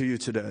offers it to you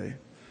today.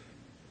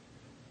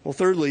 Well,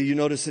 thirdly, you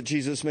notice that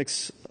Jesus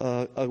makes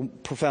a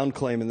profound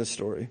claim in this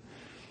story.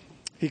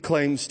 He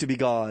claims to be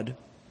God.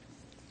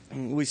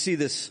 We see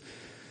this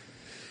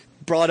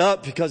brought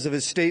up because of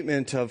his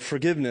statement of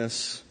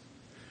forgiveness.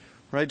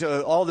 Right?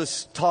 All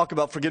this talk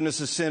about forgiveness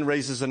of sin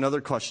raises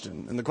another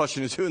question. And the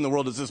question is, who in the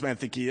world does this man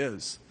think he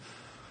is?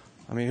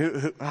 I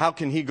mean, how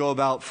can he go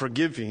about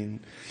forgiving?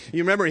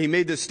 You remember he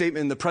made this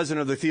statement in the presence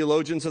of the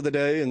theologians of the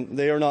day, and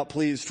they are not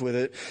pleased with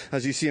it,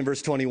 as you see in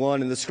verse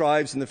 21. And the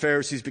scribes and the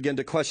Pharisees began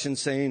to question,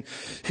 saying,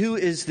 who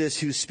is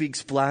this who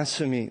speaks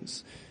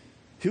blasphemies?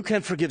 Who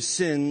can forgive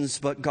sins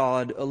but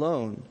God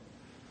alone?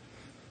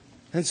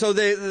 And so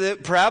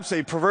perhaps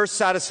a perverse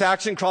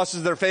satisfaction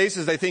crosses their face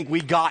as they think,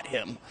 we got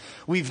him.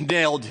 We've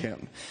nailed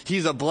him.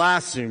 He's a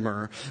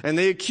blasphemer. And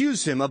they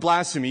accuse him of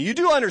blasphemy. You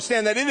do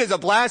understand that it is a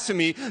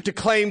blasphemy to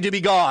claim to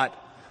be God,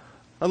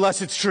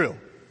 unless it's true.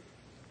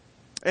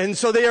 And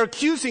so they are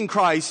accusing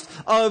Christ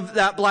of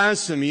that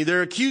blasphemy.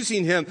 They're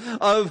accusing him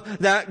of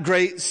that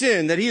great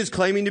sin, that he is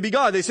claiming to be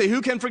God. They say,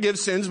 who can forgive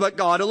sins but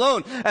God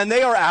alone? And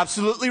they are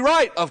absolutely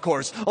right, of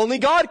course. Only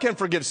God can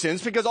forgive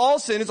sins, because all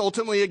sin is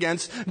ultimately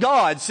against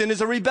God. Sin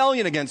is a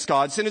rebellion against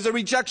God. Sin is a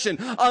rejection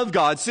of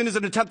God. Sin is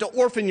an attempt to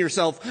orphan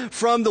yourself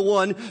from the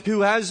one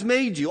who has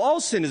made you. All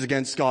sin is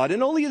against God,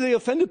 and only the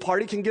offended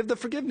party can give the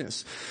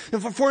forgiveness.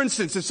 And for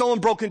instance, if someone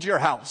broke into your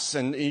house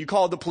and you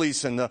called the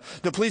police, and the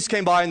police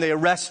came by and they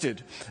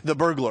arrested the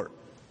burglar,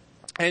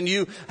 and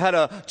you had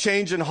a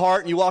change in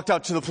heart, and you walked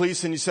out to the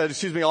police and you said,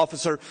 excuse me,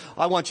 officer,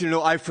 I want you to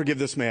know I forgive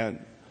this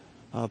man.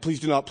 Please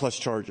do not press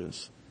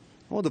charges.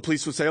 Well, the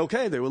police would say,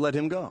 okay, they would let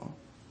him go.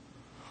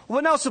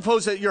 Well, now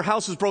suppose that your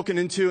house was broken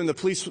into and the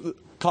police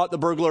caught the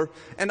burglar,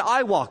 and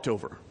I walked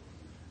over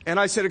and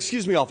I said,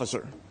 excuse me,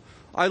 officer,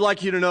 I'd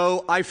like you to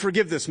know I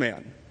forgive this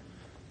man.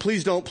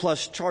 Please don't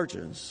press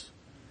charges.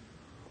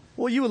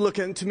 Well, you would look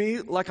into me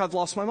like I've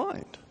lost my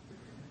mind.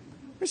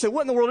 You say,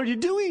 what in the world are you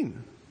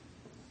doing?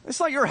 It's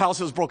not your house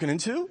that was broken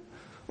into.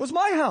 It was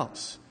my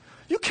house.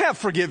 You can't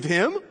forgive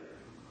him.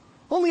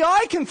 Only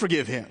I can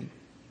forgive him.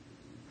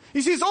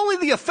 You see, it's only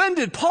the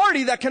offended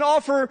party that can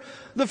offer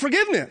the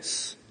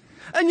forgiveness.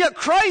 And yet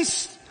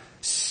Christ,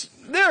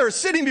 there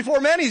sitting before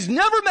a man he's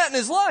never met in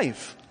his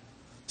life,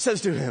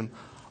 says to him,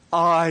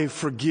 I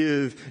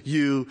forgive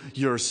you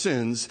your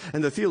sins.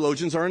 And the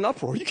theologians are in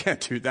uproar. You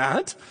can't do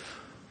that.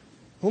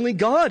 Only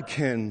God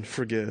can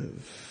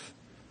forgive,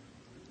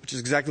 which is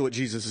exactly what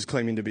Jesus is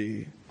claiming to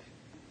be.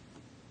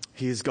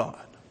 He is God.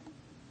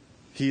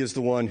 He is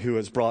the one who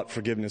has brought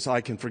forgiveness.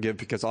 I can forgive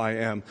because I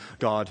am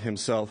God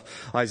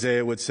himself.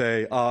 Isaiah would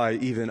say, I,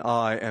 even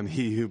I, am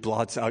he who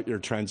blots out your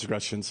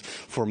transgressions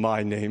for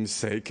my name's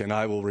sake, and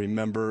I will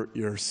remember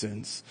your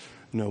sins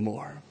no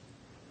more.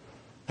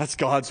 That's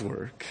God's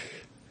work.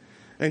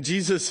 And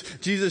Jesus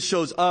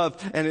shows up,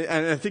 and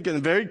I think in a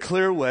very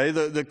clear way,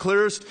 the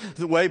clearest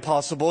way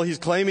possible. He's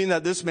claiming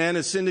that this man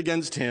has sinned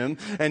against him,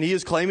 and he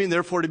is claiming,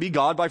 therefore, to be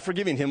God by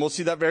forgiving him. We'll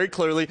see that very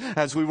clearly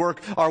as we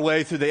work our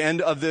way through the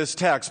end of this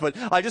text. But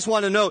I just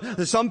want to note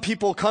that some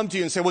people come to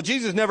you and say, well,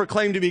 Jesus never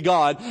claimed to be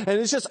God, and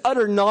it's just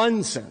utter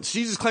nonsense.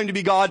 Jesus claimed to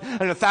be God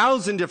in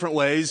 1,000 different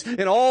ways, in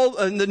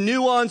the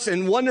nuance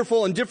and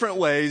wonderful and different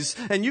ways.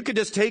 And you could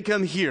just take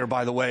him here,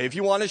 by the way. If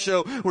you want to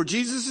show where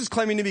Jesus is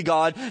claiming to be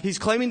God, he's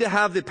claiming to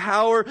have the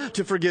power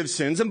to forgive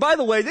sins. And by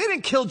the way, they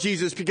didn't kill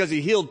Jesus because he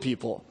healed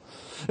people.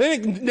 They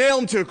didn't nail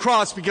him to a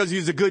cross because he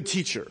was a good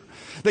teacher.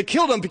 They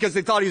killed him because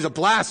they thought he was a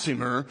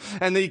blasphemer,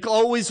 and he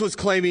always was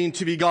claiming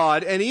to be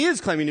God, and he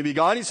is claiming to be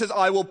God. He says,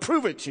 I will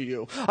prove it to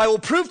you. I will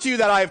prove to you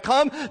that I have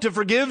come to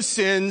forgive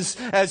sins,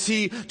 as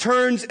he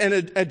turns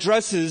and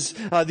addresses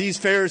these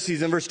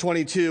Pharisees in verse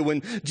 22.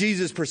 When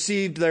Jesus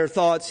perceived their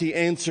thoughts, he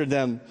answered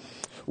them,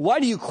 why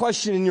do you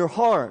question in your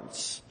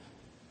hearts?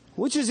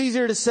 Which is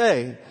easier to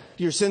say,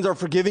 your sins are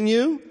forgiven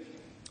you,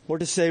 or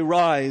to say,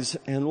 rise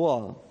and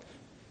walk?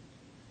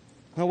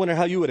 I wonder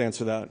how you would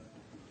answer that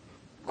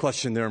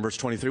question there in verse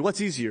 23. What's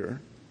easier?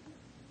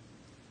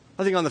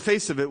 I think on the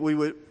face of it, we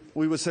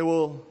would say,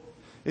 well,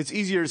 it's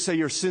easier to say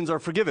your sins are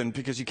forgiven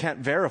because you can't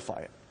verify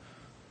it.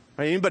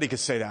 Right? Anybody could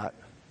say that.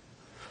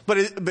 But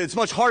it's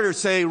much harder to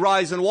say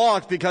rise and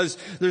walk because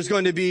there's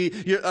going to be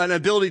an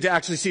ability to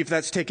actually see if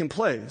that's taken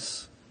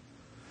place.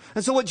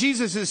 And so what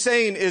Jesus is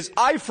saying is,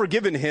 I've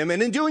forgiven him,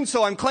 and in doing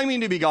so, I'm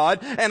claiming to be God,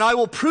 and I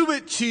will prove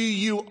it to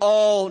you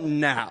all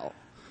now,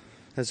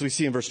 as we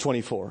see in verse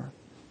 24.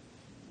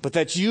 But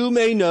that you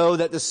may know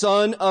that the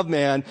Son of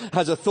Man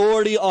has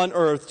authority on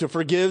earth to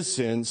forgive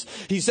sins.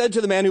 He said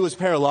to the man who was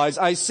paralyzed,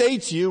 I say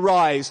to you,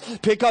 rise,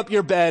 pick up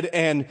your bed,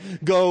 and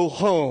go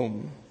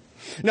home.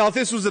 Now, if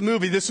this was a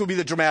movie, this would be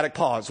the dramatic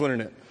pause,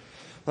 wouldn't it?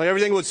 Like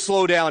everything would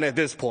slow down at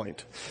this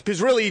point.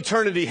 Because really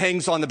eternity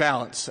hangs on the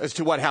balance as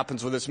to what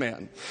happens with this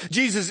man.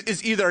 Jesus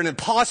is either an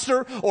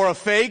imposter or a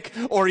fake,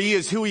 or he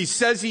is who he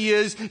says he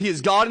is. He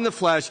is God in the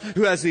flesh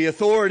who has the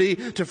authority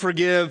to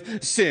forgive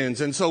sins.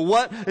 And so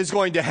what is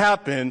going to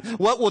happen?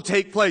 What will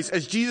take place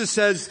as Jesus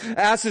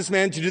asks this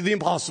man to do the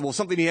impossible,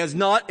 something he has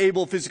not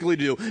able physically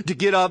to do, to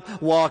get up,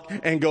 walk,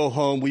 and go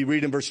home. We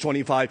read in verse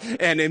 25,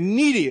 and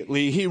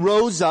immediately he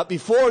rose up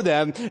before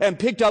them and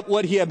picked up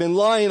what he had been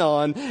lying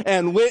on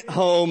and went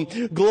home,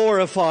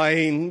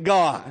 glorifying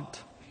God.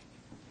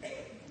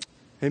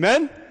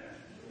 Amen?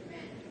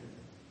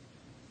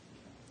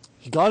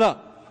 He got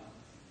up,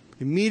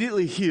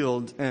 immediately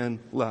healed, and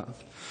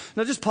left.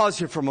 Now just pause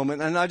here for a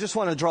moment, and I just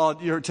want to draw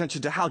your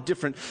attention to how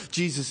different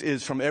Jesus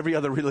is from every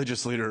other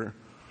religious leader.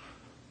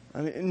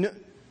 I mean,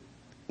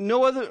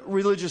 no other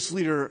religious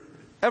leader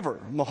ever,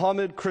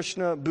 Muhammad,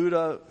 Krishna,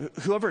 Buddha,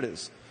 whoever it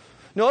is,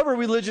 no other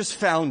religious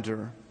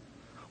founder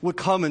would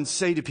come and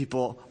say to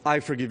people, I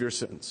forgive your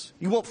sins.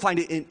 You won't find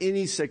it in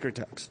any sacred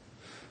text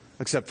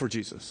except for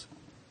Jesus.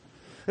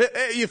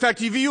 In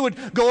fact, if you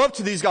would go up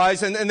to these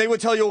guys and they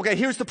would tell you, okay,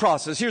 here's the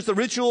process, here's the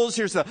rituals,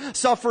 here's the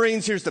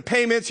sufferings, here's the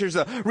payments, here's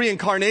the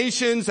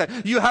reincarnations,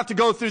 that you have to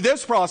go through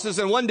this process,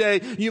 and one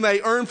day you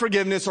may earn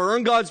forgiveness or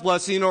earn God's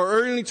blessing or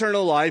earn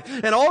eternal life.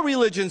 And all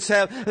religions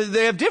have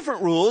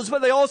different rules,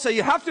 but they all say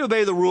you have to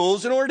obey the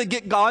rules in order to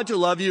get God to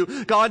love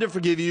you, God to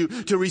forgive you,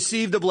 to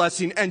receive the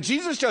blessing. And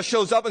Jesus just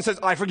shows up and says,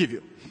 I forgive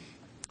you.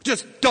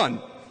 Just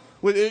done.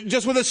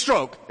 Just with a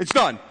stroke. It's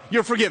done.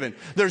 You're forgiven.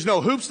 There's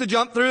no hoops to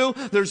jump through.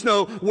 There's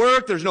no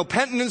work. There's no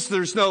penitence.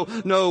 There's no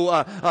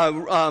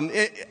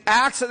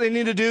acts that they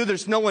need to do.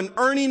 There's no one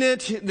earning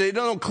it. They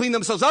don't clean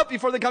themselves up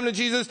before they come to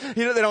Jesus.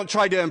 They don't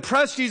try to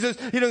impress Jesus.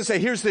 He doesn't say,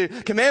 here's the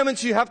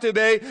commandments you have to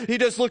obey. He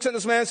just looks at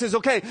this man and says,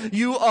 okay,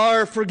 you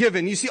are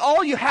forgiven. You see,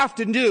 all you have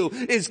to do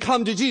is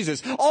come to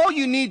Jesus. All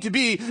you need to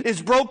be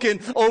is broken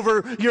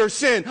over your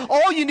sin.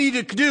 All you need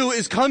to do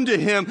is come to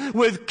him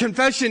with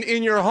confession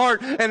in your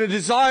heart and a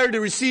desire to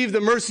receive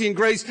the mercy and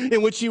grace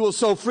in which he will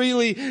so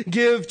freely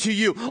give to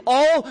you.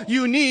 All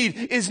you need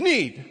is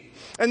need.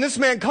 And this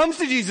man comes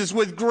to Jesus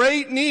with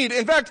great need.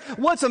 In fact,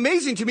 what's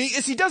amazing to me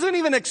is he doesn't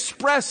even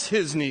express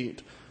his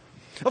need.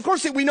 Of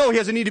course, we know he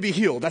has a need to be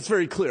healed. That's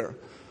very clear.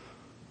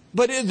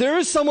 But there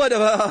is somewhat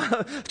of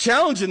a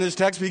challenge in this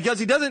text because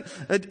he doesn't,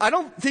 I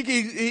don't think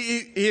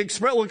he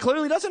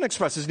clearly doesn't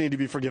express his need to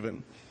be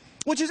forgiven.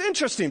 Which is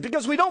interesting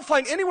because we don't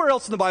find anywhere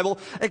else in the Bible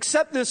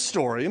except this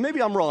story. And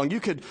maybe I'm wrong.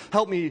 You could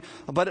help me,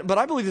 but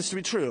I believe this to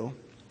be true.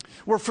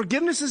 Where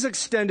forgiveness is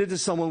extended to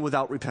someone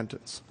without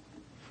repentance.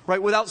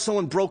 Right? Without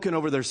someone broken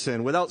over their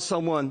sin. Without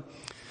someone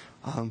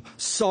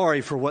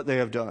sorry for what they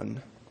have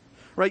done.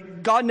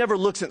 right? God never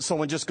looks at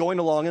someone just going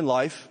along in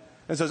life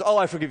and says, oh,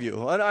 I forgive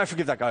you. I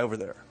forgive that guy over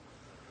there.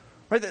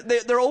 Right?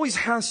 There always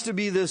has to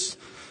be this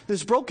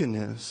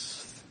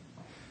brokenness.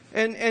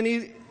 And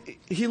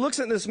he looks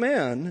at this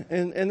man,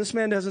 and this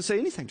man doesn't say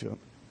anything to him.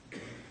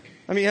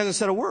 I mean, he hasn't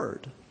said a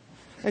word.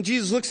 And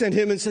Jesus looks at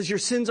him and says, your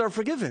sins are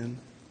forgiven.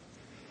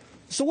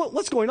 So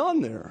what's going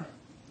on there?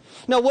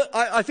 Now,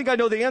 I think I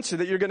know the answer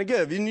that you're going to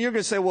give. And you're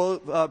going to say,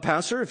 well,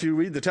 Pastor, if you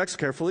read the text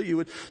carefully, you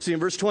would see in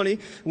verse 20,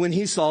 when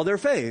he saw their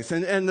faith.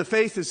 And the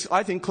faith is,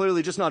 I think,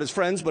 clearly just not his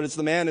friends, but it's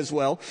the man as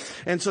well.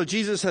 And so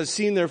Jesus has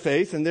seen their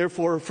faith and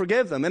therefore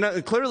forgave them.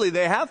 And clearly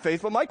they have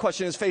faith, but my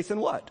question is faith in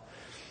what?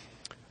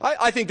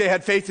 I think they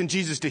had faith in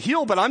Jesus to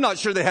heal, but I'm not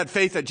sure they had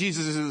faith that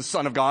Jesus is the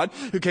Son of God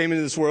who came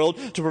into this world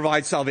to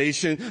provide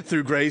salvation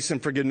through grace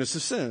and forgiveness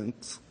of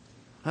sins.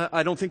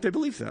 I don't think they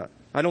believe that.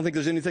 I don't think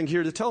there's anything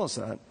here to tell us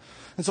that.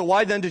 And so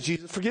why then did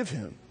Jesus forgive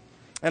him?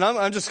 And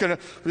I'm just going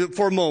to,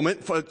 for a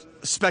moment,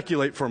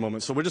 speculate for a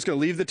moment. So we're just going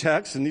to leave the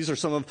text, and these are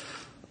some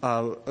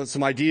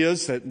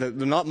ideas that they're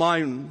not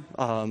mine.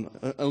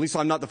 At least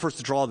I'm not the first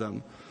to draw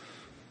them.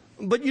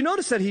 But you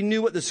notice that he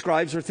knew what the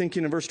scribes were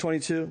thinking in verse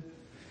 22.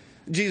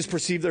 Jesus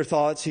perceived their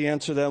thoughts. He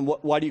answered them,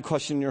 why do you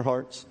question your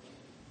hearts?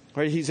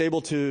 Right? He's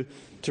able to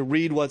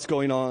read what's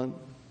going on.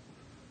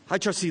 I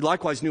trust he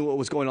likewise knew what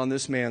was going on in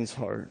this man's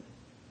heart.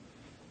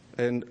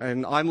 And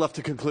I'm left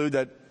to conclude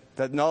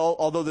that no,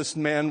 although this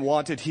man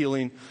wanted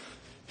healing,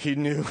 he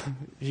knew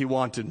he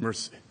wanted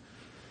mercy.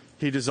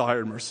 He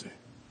desired mercy.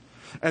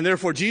 And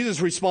therefore, Jesus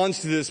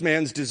responds to this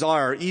man's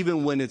desire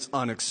even when it's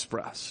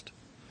unexpressed.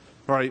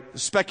 All right,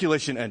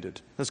 speculation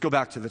ended. Let's go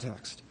back to the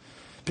text.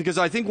 Because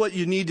I think what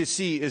you need to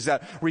see is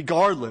that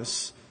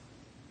regardless,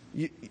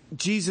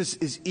 Jesus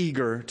is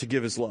eager to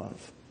give his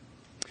love.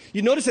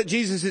 You notice that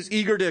Jesus is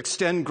eager to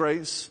extend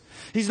grace.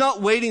 He's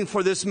not waiting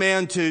for this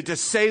man to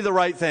say the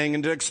right thing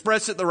and to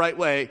express it the right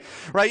way,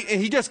 right?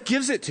 And he just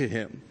gives it to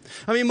him.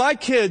 I mean, my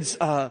kids,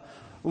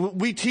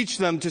 we teach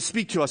them to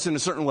speak to us in a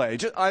certain way.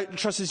 I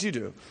trust as you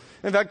do.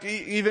 In fact,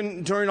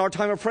 even during our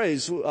time of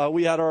praise,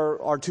 we had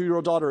our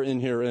 2-year-old daughter in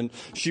here, and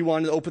she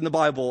wanted to open the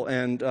Bible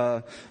and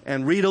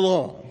read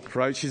along.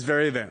 Right? She's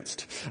very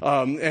advanced,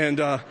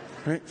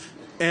 right?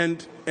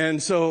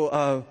 And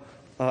so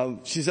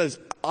she says,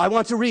 "I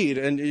want to read."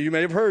 And you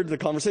may have heard the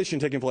conversation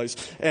taking place.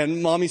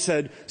 And Mommy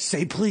said,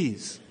 "Say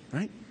please."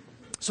 Right?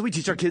 So we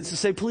teach our kids to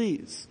say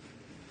please.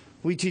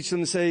 We teach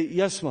them to say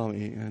yes,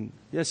 Mommy, and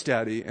yes,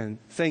 Daddy, and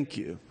thank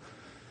you,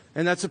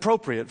 and that's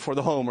appropriate for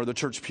the home or the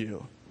church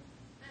pew.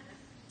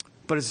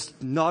 But it's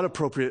not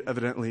appropriate,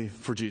 evidently,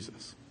 for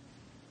Jesus.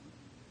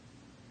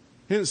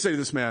 He didn't say to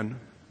this man,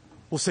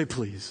 well, say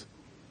please.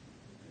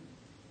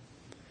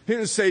 He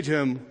didn't say to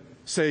him,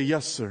 say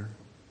yes, sir.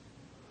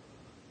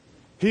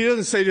 He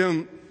doesn't say to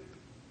him,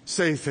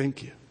 say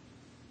thank you.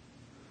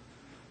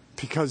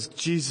 Because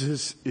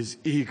Jesus is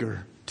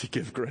eager to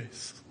give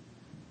grace.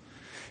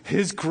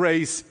 His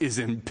grace is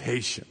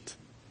impatient.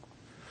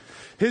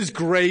 His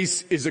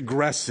grace is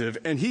aggressive,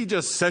 and he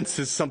just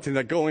senses something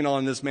that's going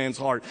on in this man's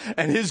heart,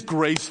 and his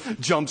grace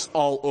jumps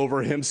all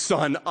over him.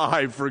 Son,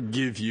 I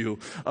forgive you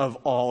of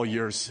all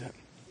your sin.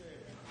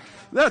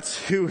 That's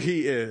who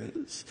he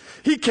is.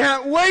 He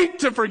can't wait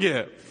to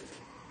forgive.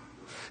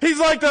 He's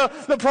like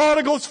the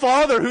prodigal's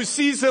father who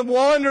sees him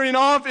wandering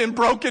off in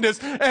brokenness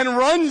and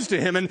runs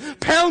to him and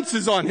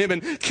pounces on him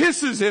and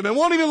kisses him and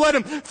won't even let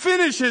him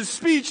finish his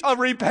speech of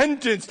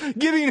repentance,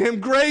 giving him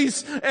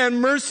grace and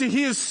mercy.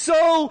 He is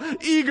so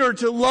eager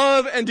to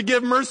love and to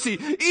give mercy,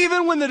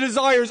 even when the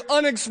desire is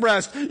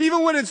unexpressed,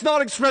 even when it's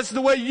not expressed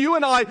the way you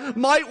and I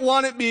might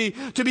want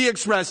it to be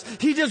expressed.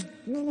 He just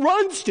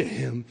runs to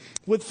him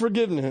with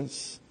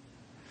forgiveness.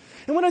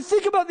 And when I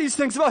think about these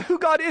things, about who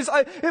God is,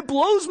 it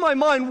blows my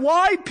mind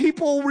why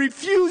people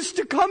refuse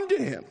to come to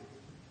him.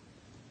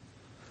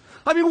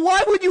 I mean,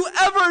 why would you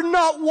ever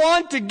not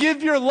want to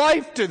give your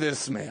life to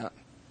this man?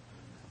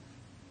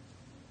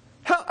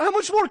 How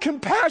much more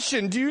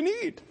compassion do you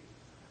need?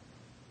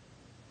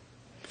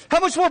 How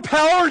much more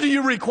power do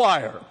you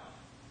require?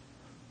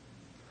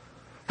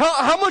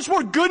 How much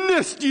more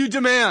goodness do you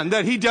demand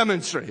that he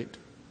demonstrate?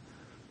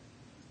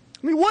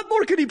 I mean, what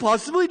more could he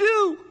possibly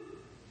do?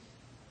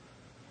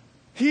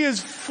 He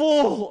is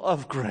full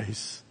of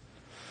grace,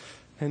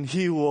 and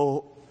he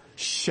will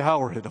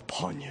shower it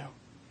upon you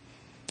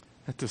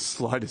at the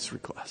slightest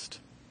request.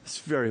 This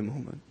very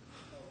moment.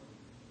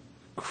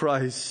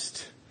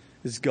 Christ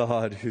is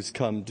God who's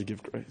come to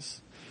give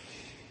grace.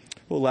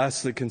 Well,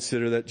 lastly,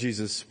 consider that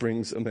Jesus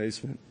brings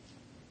amazement.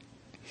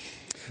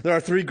 There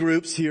are 3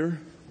 groups here.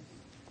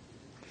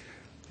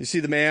 You see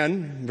the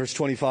man, verse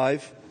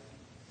 25.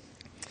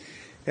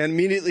 And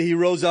immediately he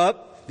rose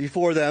up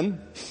before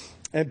them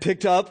and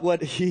picked up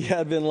what he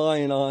had been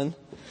lying on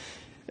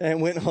and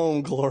went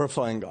home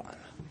glorifying God.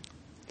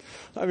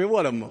 I mean,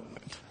 what a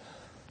moment.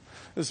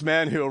 This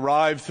man who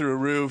arrived through a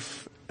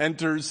roof,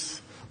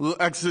 enters,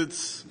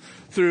 exits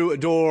through a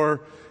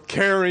door,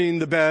 carrying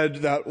the bed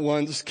that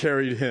once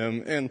carried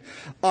him. And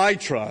I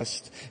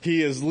trust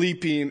he is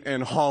leaping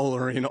and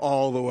hollering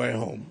all the way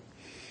home.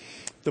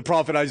 The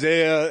prophet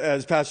Isaiah,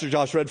 as Pastor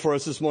Josh read for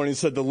us this morning,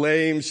 said, the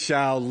lame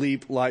shall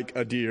leap like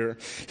a deer.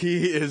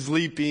 He is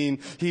leaping.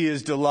 He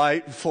is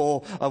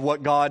delightful of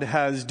what God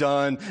has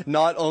done,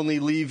 not only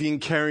leaving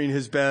carrying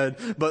his bed,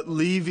 but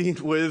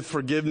leaving with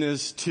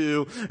forgiveness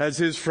too, as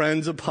his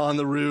friends upon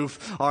the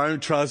roof are in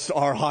trust,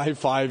 are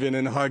high-fiving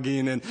and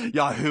hugging and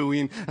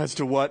yahooing as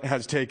to what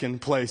has taken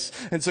place.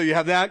 And so you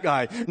have that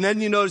guy. And then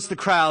you notice the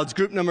crowds,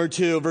 group number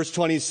 2, verse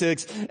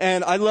 26.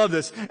 And I love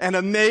this. And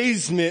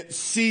amazement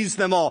seized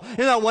them all. Isn't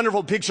that a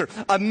wonderful picture?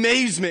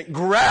 Amazement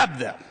grabbed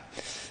them.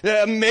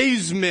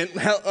 Amazement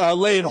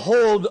laid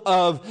hold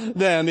of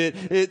them.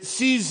 It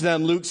seized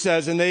them, Luke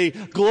says, and they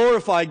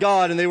glorified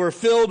God, and they were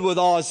filled with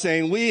awe,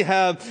 saying, we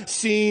have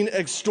seen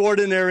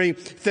extraordinary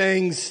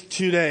things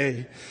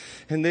today.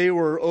 And they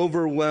were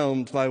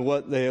overwhelmed by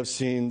what they have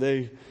seen.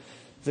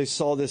 They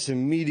saw this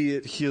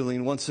immediate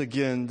healing. Once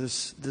again,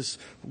 this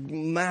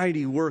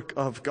mighty work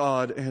of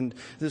God. And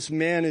this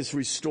man is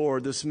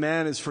restored. This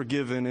man is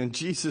forgiven. And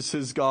Jesus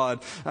is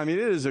God. I mean,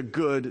 it is a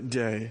good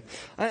day.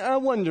 I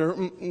wonder,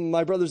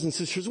 my brothers and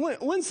sisters,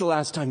 when's the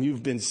last time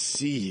you've been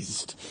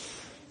seized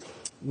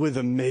with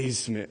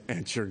amazement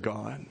at your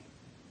God?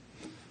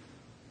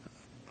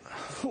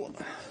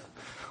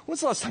 When's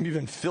the last time you've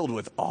been filled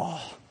with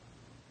awe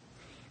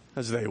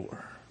as they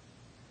were?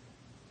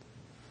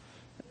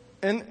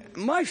 And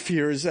my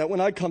fear is that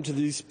when I come to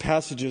these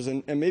passages,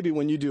 and maybe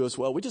when you do as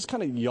well, we just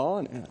kind of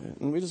yawn at it.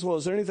 And we just, well,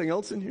 is there anything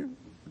else in here?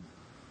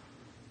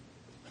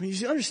 I mean,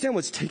 you understand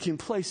what's taking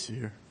place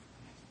here.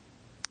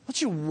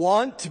 Don't you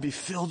want to be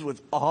filled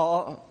with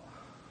awe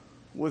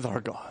with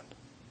our God?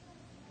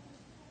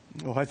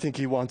 Well, I think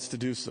he wants to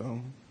do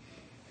so.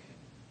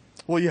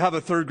 Well, you have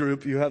a third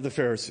group. You have the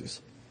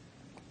Pharisees.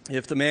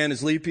 If the man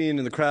is leaping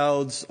and the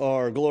crowds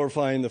are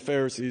glorifying, the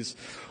Pharisees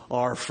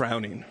are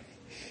frowning.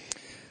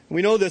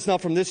 We know this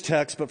not from this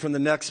text, but from the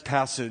next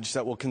passage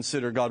that we'll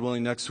consider, God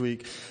willing, next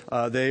week.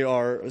 They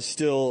are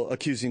still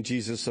accusing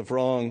Jesus of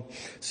wrong,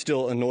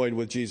 still annoyed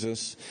with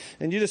Jesus.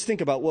 And you just think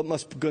about what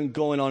must be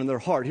going on in their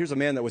heart. Here's a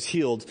man that was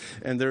healed,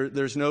 and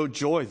there's no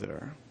joy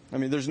there. I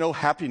mean, there's no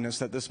happiness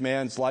that this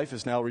man's life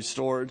is now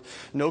restored,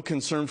 no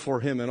concern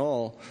for him at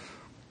all.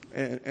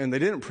 And they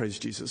didn't praise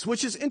Jesus,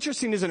 which is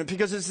interesting, isn't it?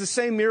 Because it's the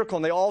same miracle,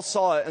 and they all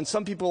saw it, and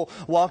some people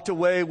walked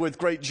away with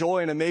great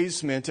joy and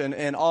amazement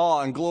and awe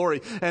and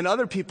glory, and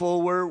other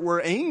people were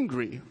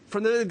angry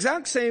from the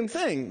exact same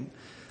thing.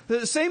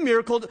 The same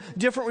miracle,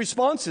 different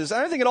responses.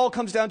 And I think it all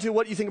comes down to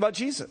what you think about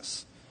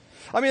Jesus.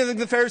 I mean, I think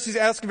the Pharisees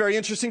ask a very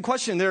interesting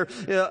question there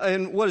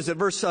in,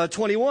 verse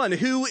 21.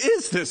 Who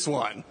is this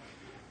one?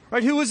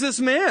 Right? Who is this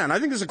man? I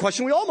think this is a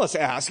question we all must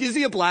ask. Is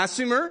he a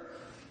blasphemer?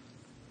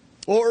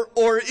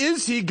 Or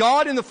is he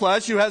God in the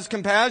flesh who has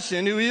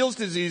compassion, who heals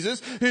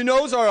diseases, who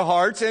knows our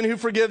hearts, and who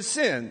forgives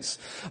sins?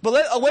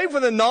 But away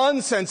from the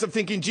nonsense of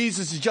thinking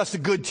Jesus is just a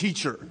good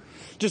teacher,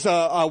 just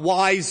a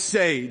wise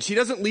sage. He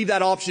doesn't leave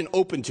that option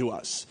open to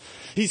us.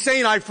 He's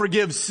saying, I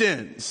forgive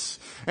sins.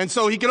 And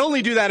so he can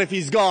only do that if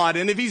he's God.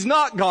 And if he's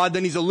not God,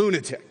 then he's a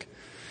lunatic.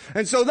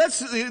 And so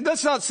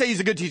let's not say he's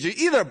a good teacher.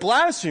 Either a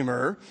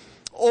blasphemer,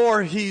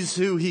 or he's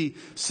who he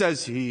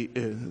says he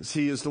is.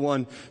 He is the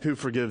one who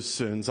forgives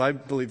sins. I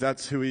believe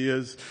that's who he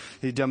is.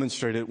 He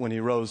demonstrated it when he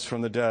rose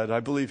from the dead. I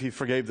believe he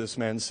forgave this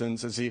man's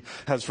sins as he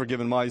has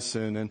forgiven my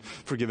sin and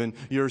forgiven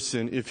your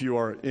sin if you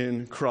are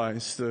in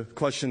Christ. The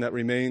question that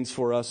remains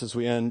for us as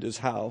we end is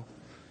how?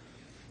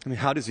 I mean,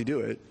 how does he do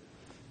it?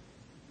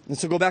 And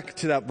so go back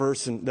to that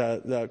verse and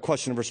the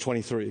question in verse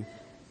 23.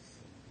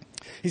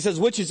 He says,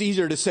 which is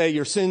easier to say,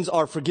 your sins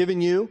are forgiven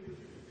you,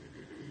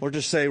 or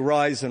to say,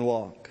 rise and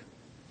walk?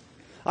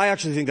 I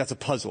actually think that's a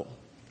puzzle.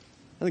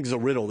 I think there's a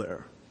riddle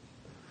there.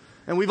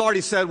 And we've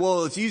already said,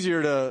 well, it's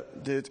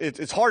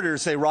it's harder to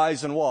say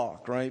rise and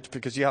walk, right?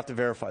 Because you have to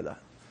verify that.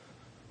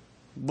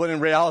 But in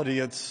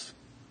reality,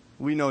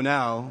 we know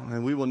now,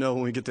 and we will know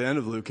when we get to the end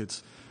of Luke,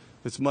 it's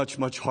much,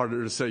 much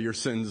harder to say your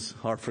sins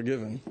are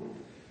forgiven.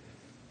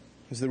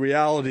 Because the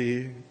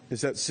reality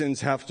is that sins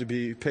have to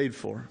be paid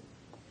for.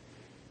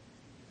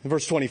 In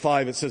verse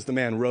 25, it says the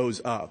man rose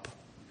up.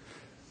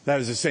 That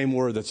is the same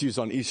word that's used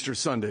on Easter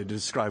Sunday to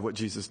describe what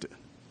Jesus did.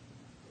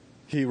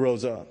 He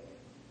rose up.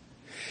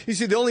 You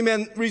see, the only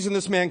reason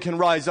this man can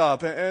rise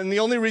up, and the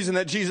only reason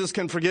that Jesus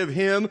can forgive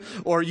him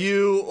or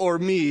you or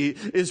me,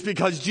 is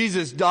because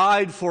Jesus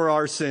died for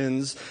our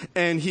sins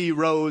and he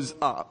rose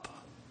up.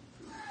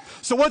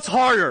 So what's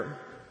harder?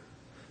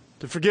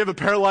 To forgive a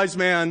paralyzed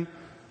man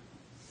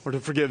or to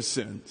forgive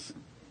sins?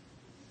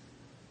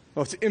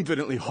 Well, it's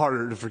infinitely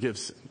harder to forgive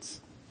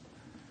sins.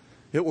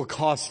 It will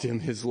cost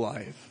him his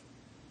life.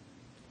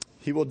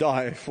 He will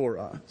die for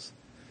us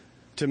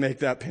to make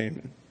that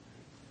payment.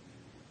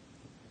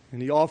 And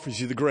he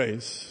offers you the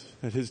grace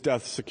that his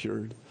death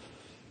secured.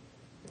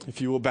 If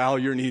you will bow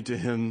your knee to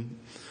him,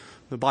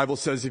 the Bible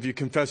says if you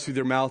confess with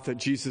your mouth that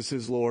Jesus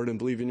is Lord and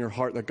believe in your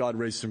heart that God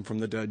raised him from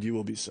the dead, you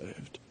will be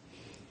saved.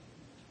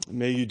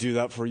 May you do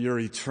that for your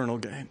eternal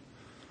gain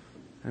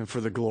and for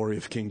the glory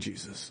of King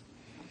Jesus.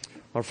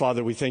 Our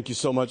Father, we thank you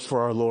so much for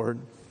our Lord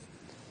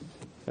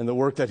and the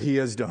work that he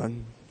has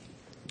done.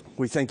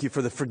 We thank you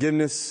for the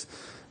forgiveness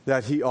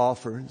that he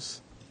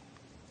offers.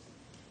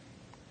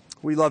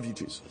 We love you,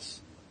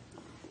 Jesus.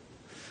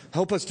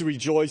 Help us to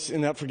rejoice in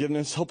that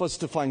forgiveness. Help us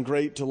to find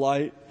great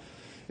delight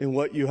in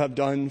what you have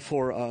done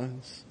for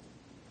us.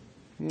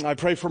 I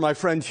pray for my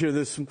friend here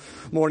this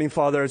morning,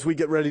 Father, as we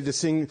get ready to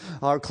sing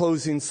our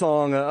closing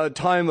song, a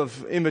time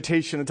of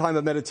invitation, a time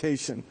of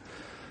meditation.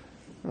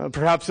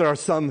 Perhaps there are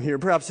some here,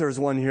 perhaps there is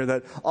one here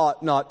that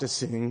ought not to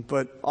sing,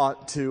 but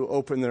ought to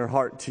open their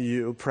heart to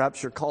you.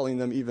 Perhaps you're calling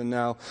them even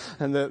now,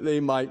 and that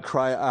they might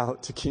cry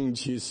out to King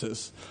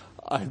Jesus,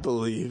 I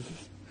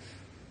believe.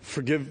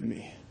 Forgive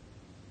me.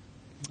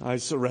 I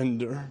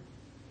surrender.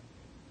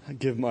 I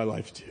give my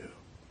life to you.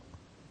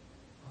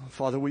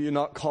 Father, will you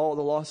not call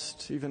the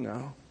lost even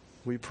now?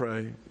 We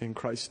pray in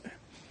Christ's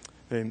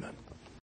name. Amen.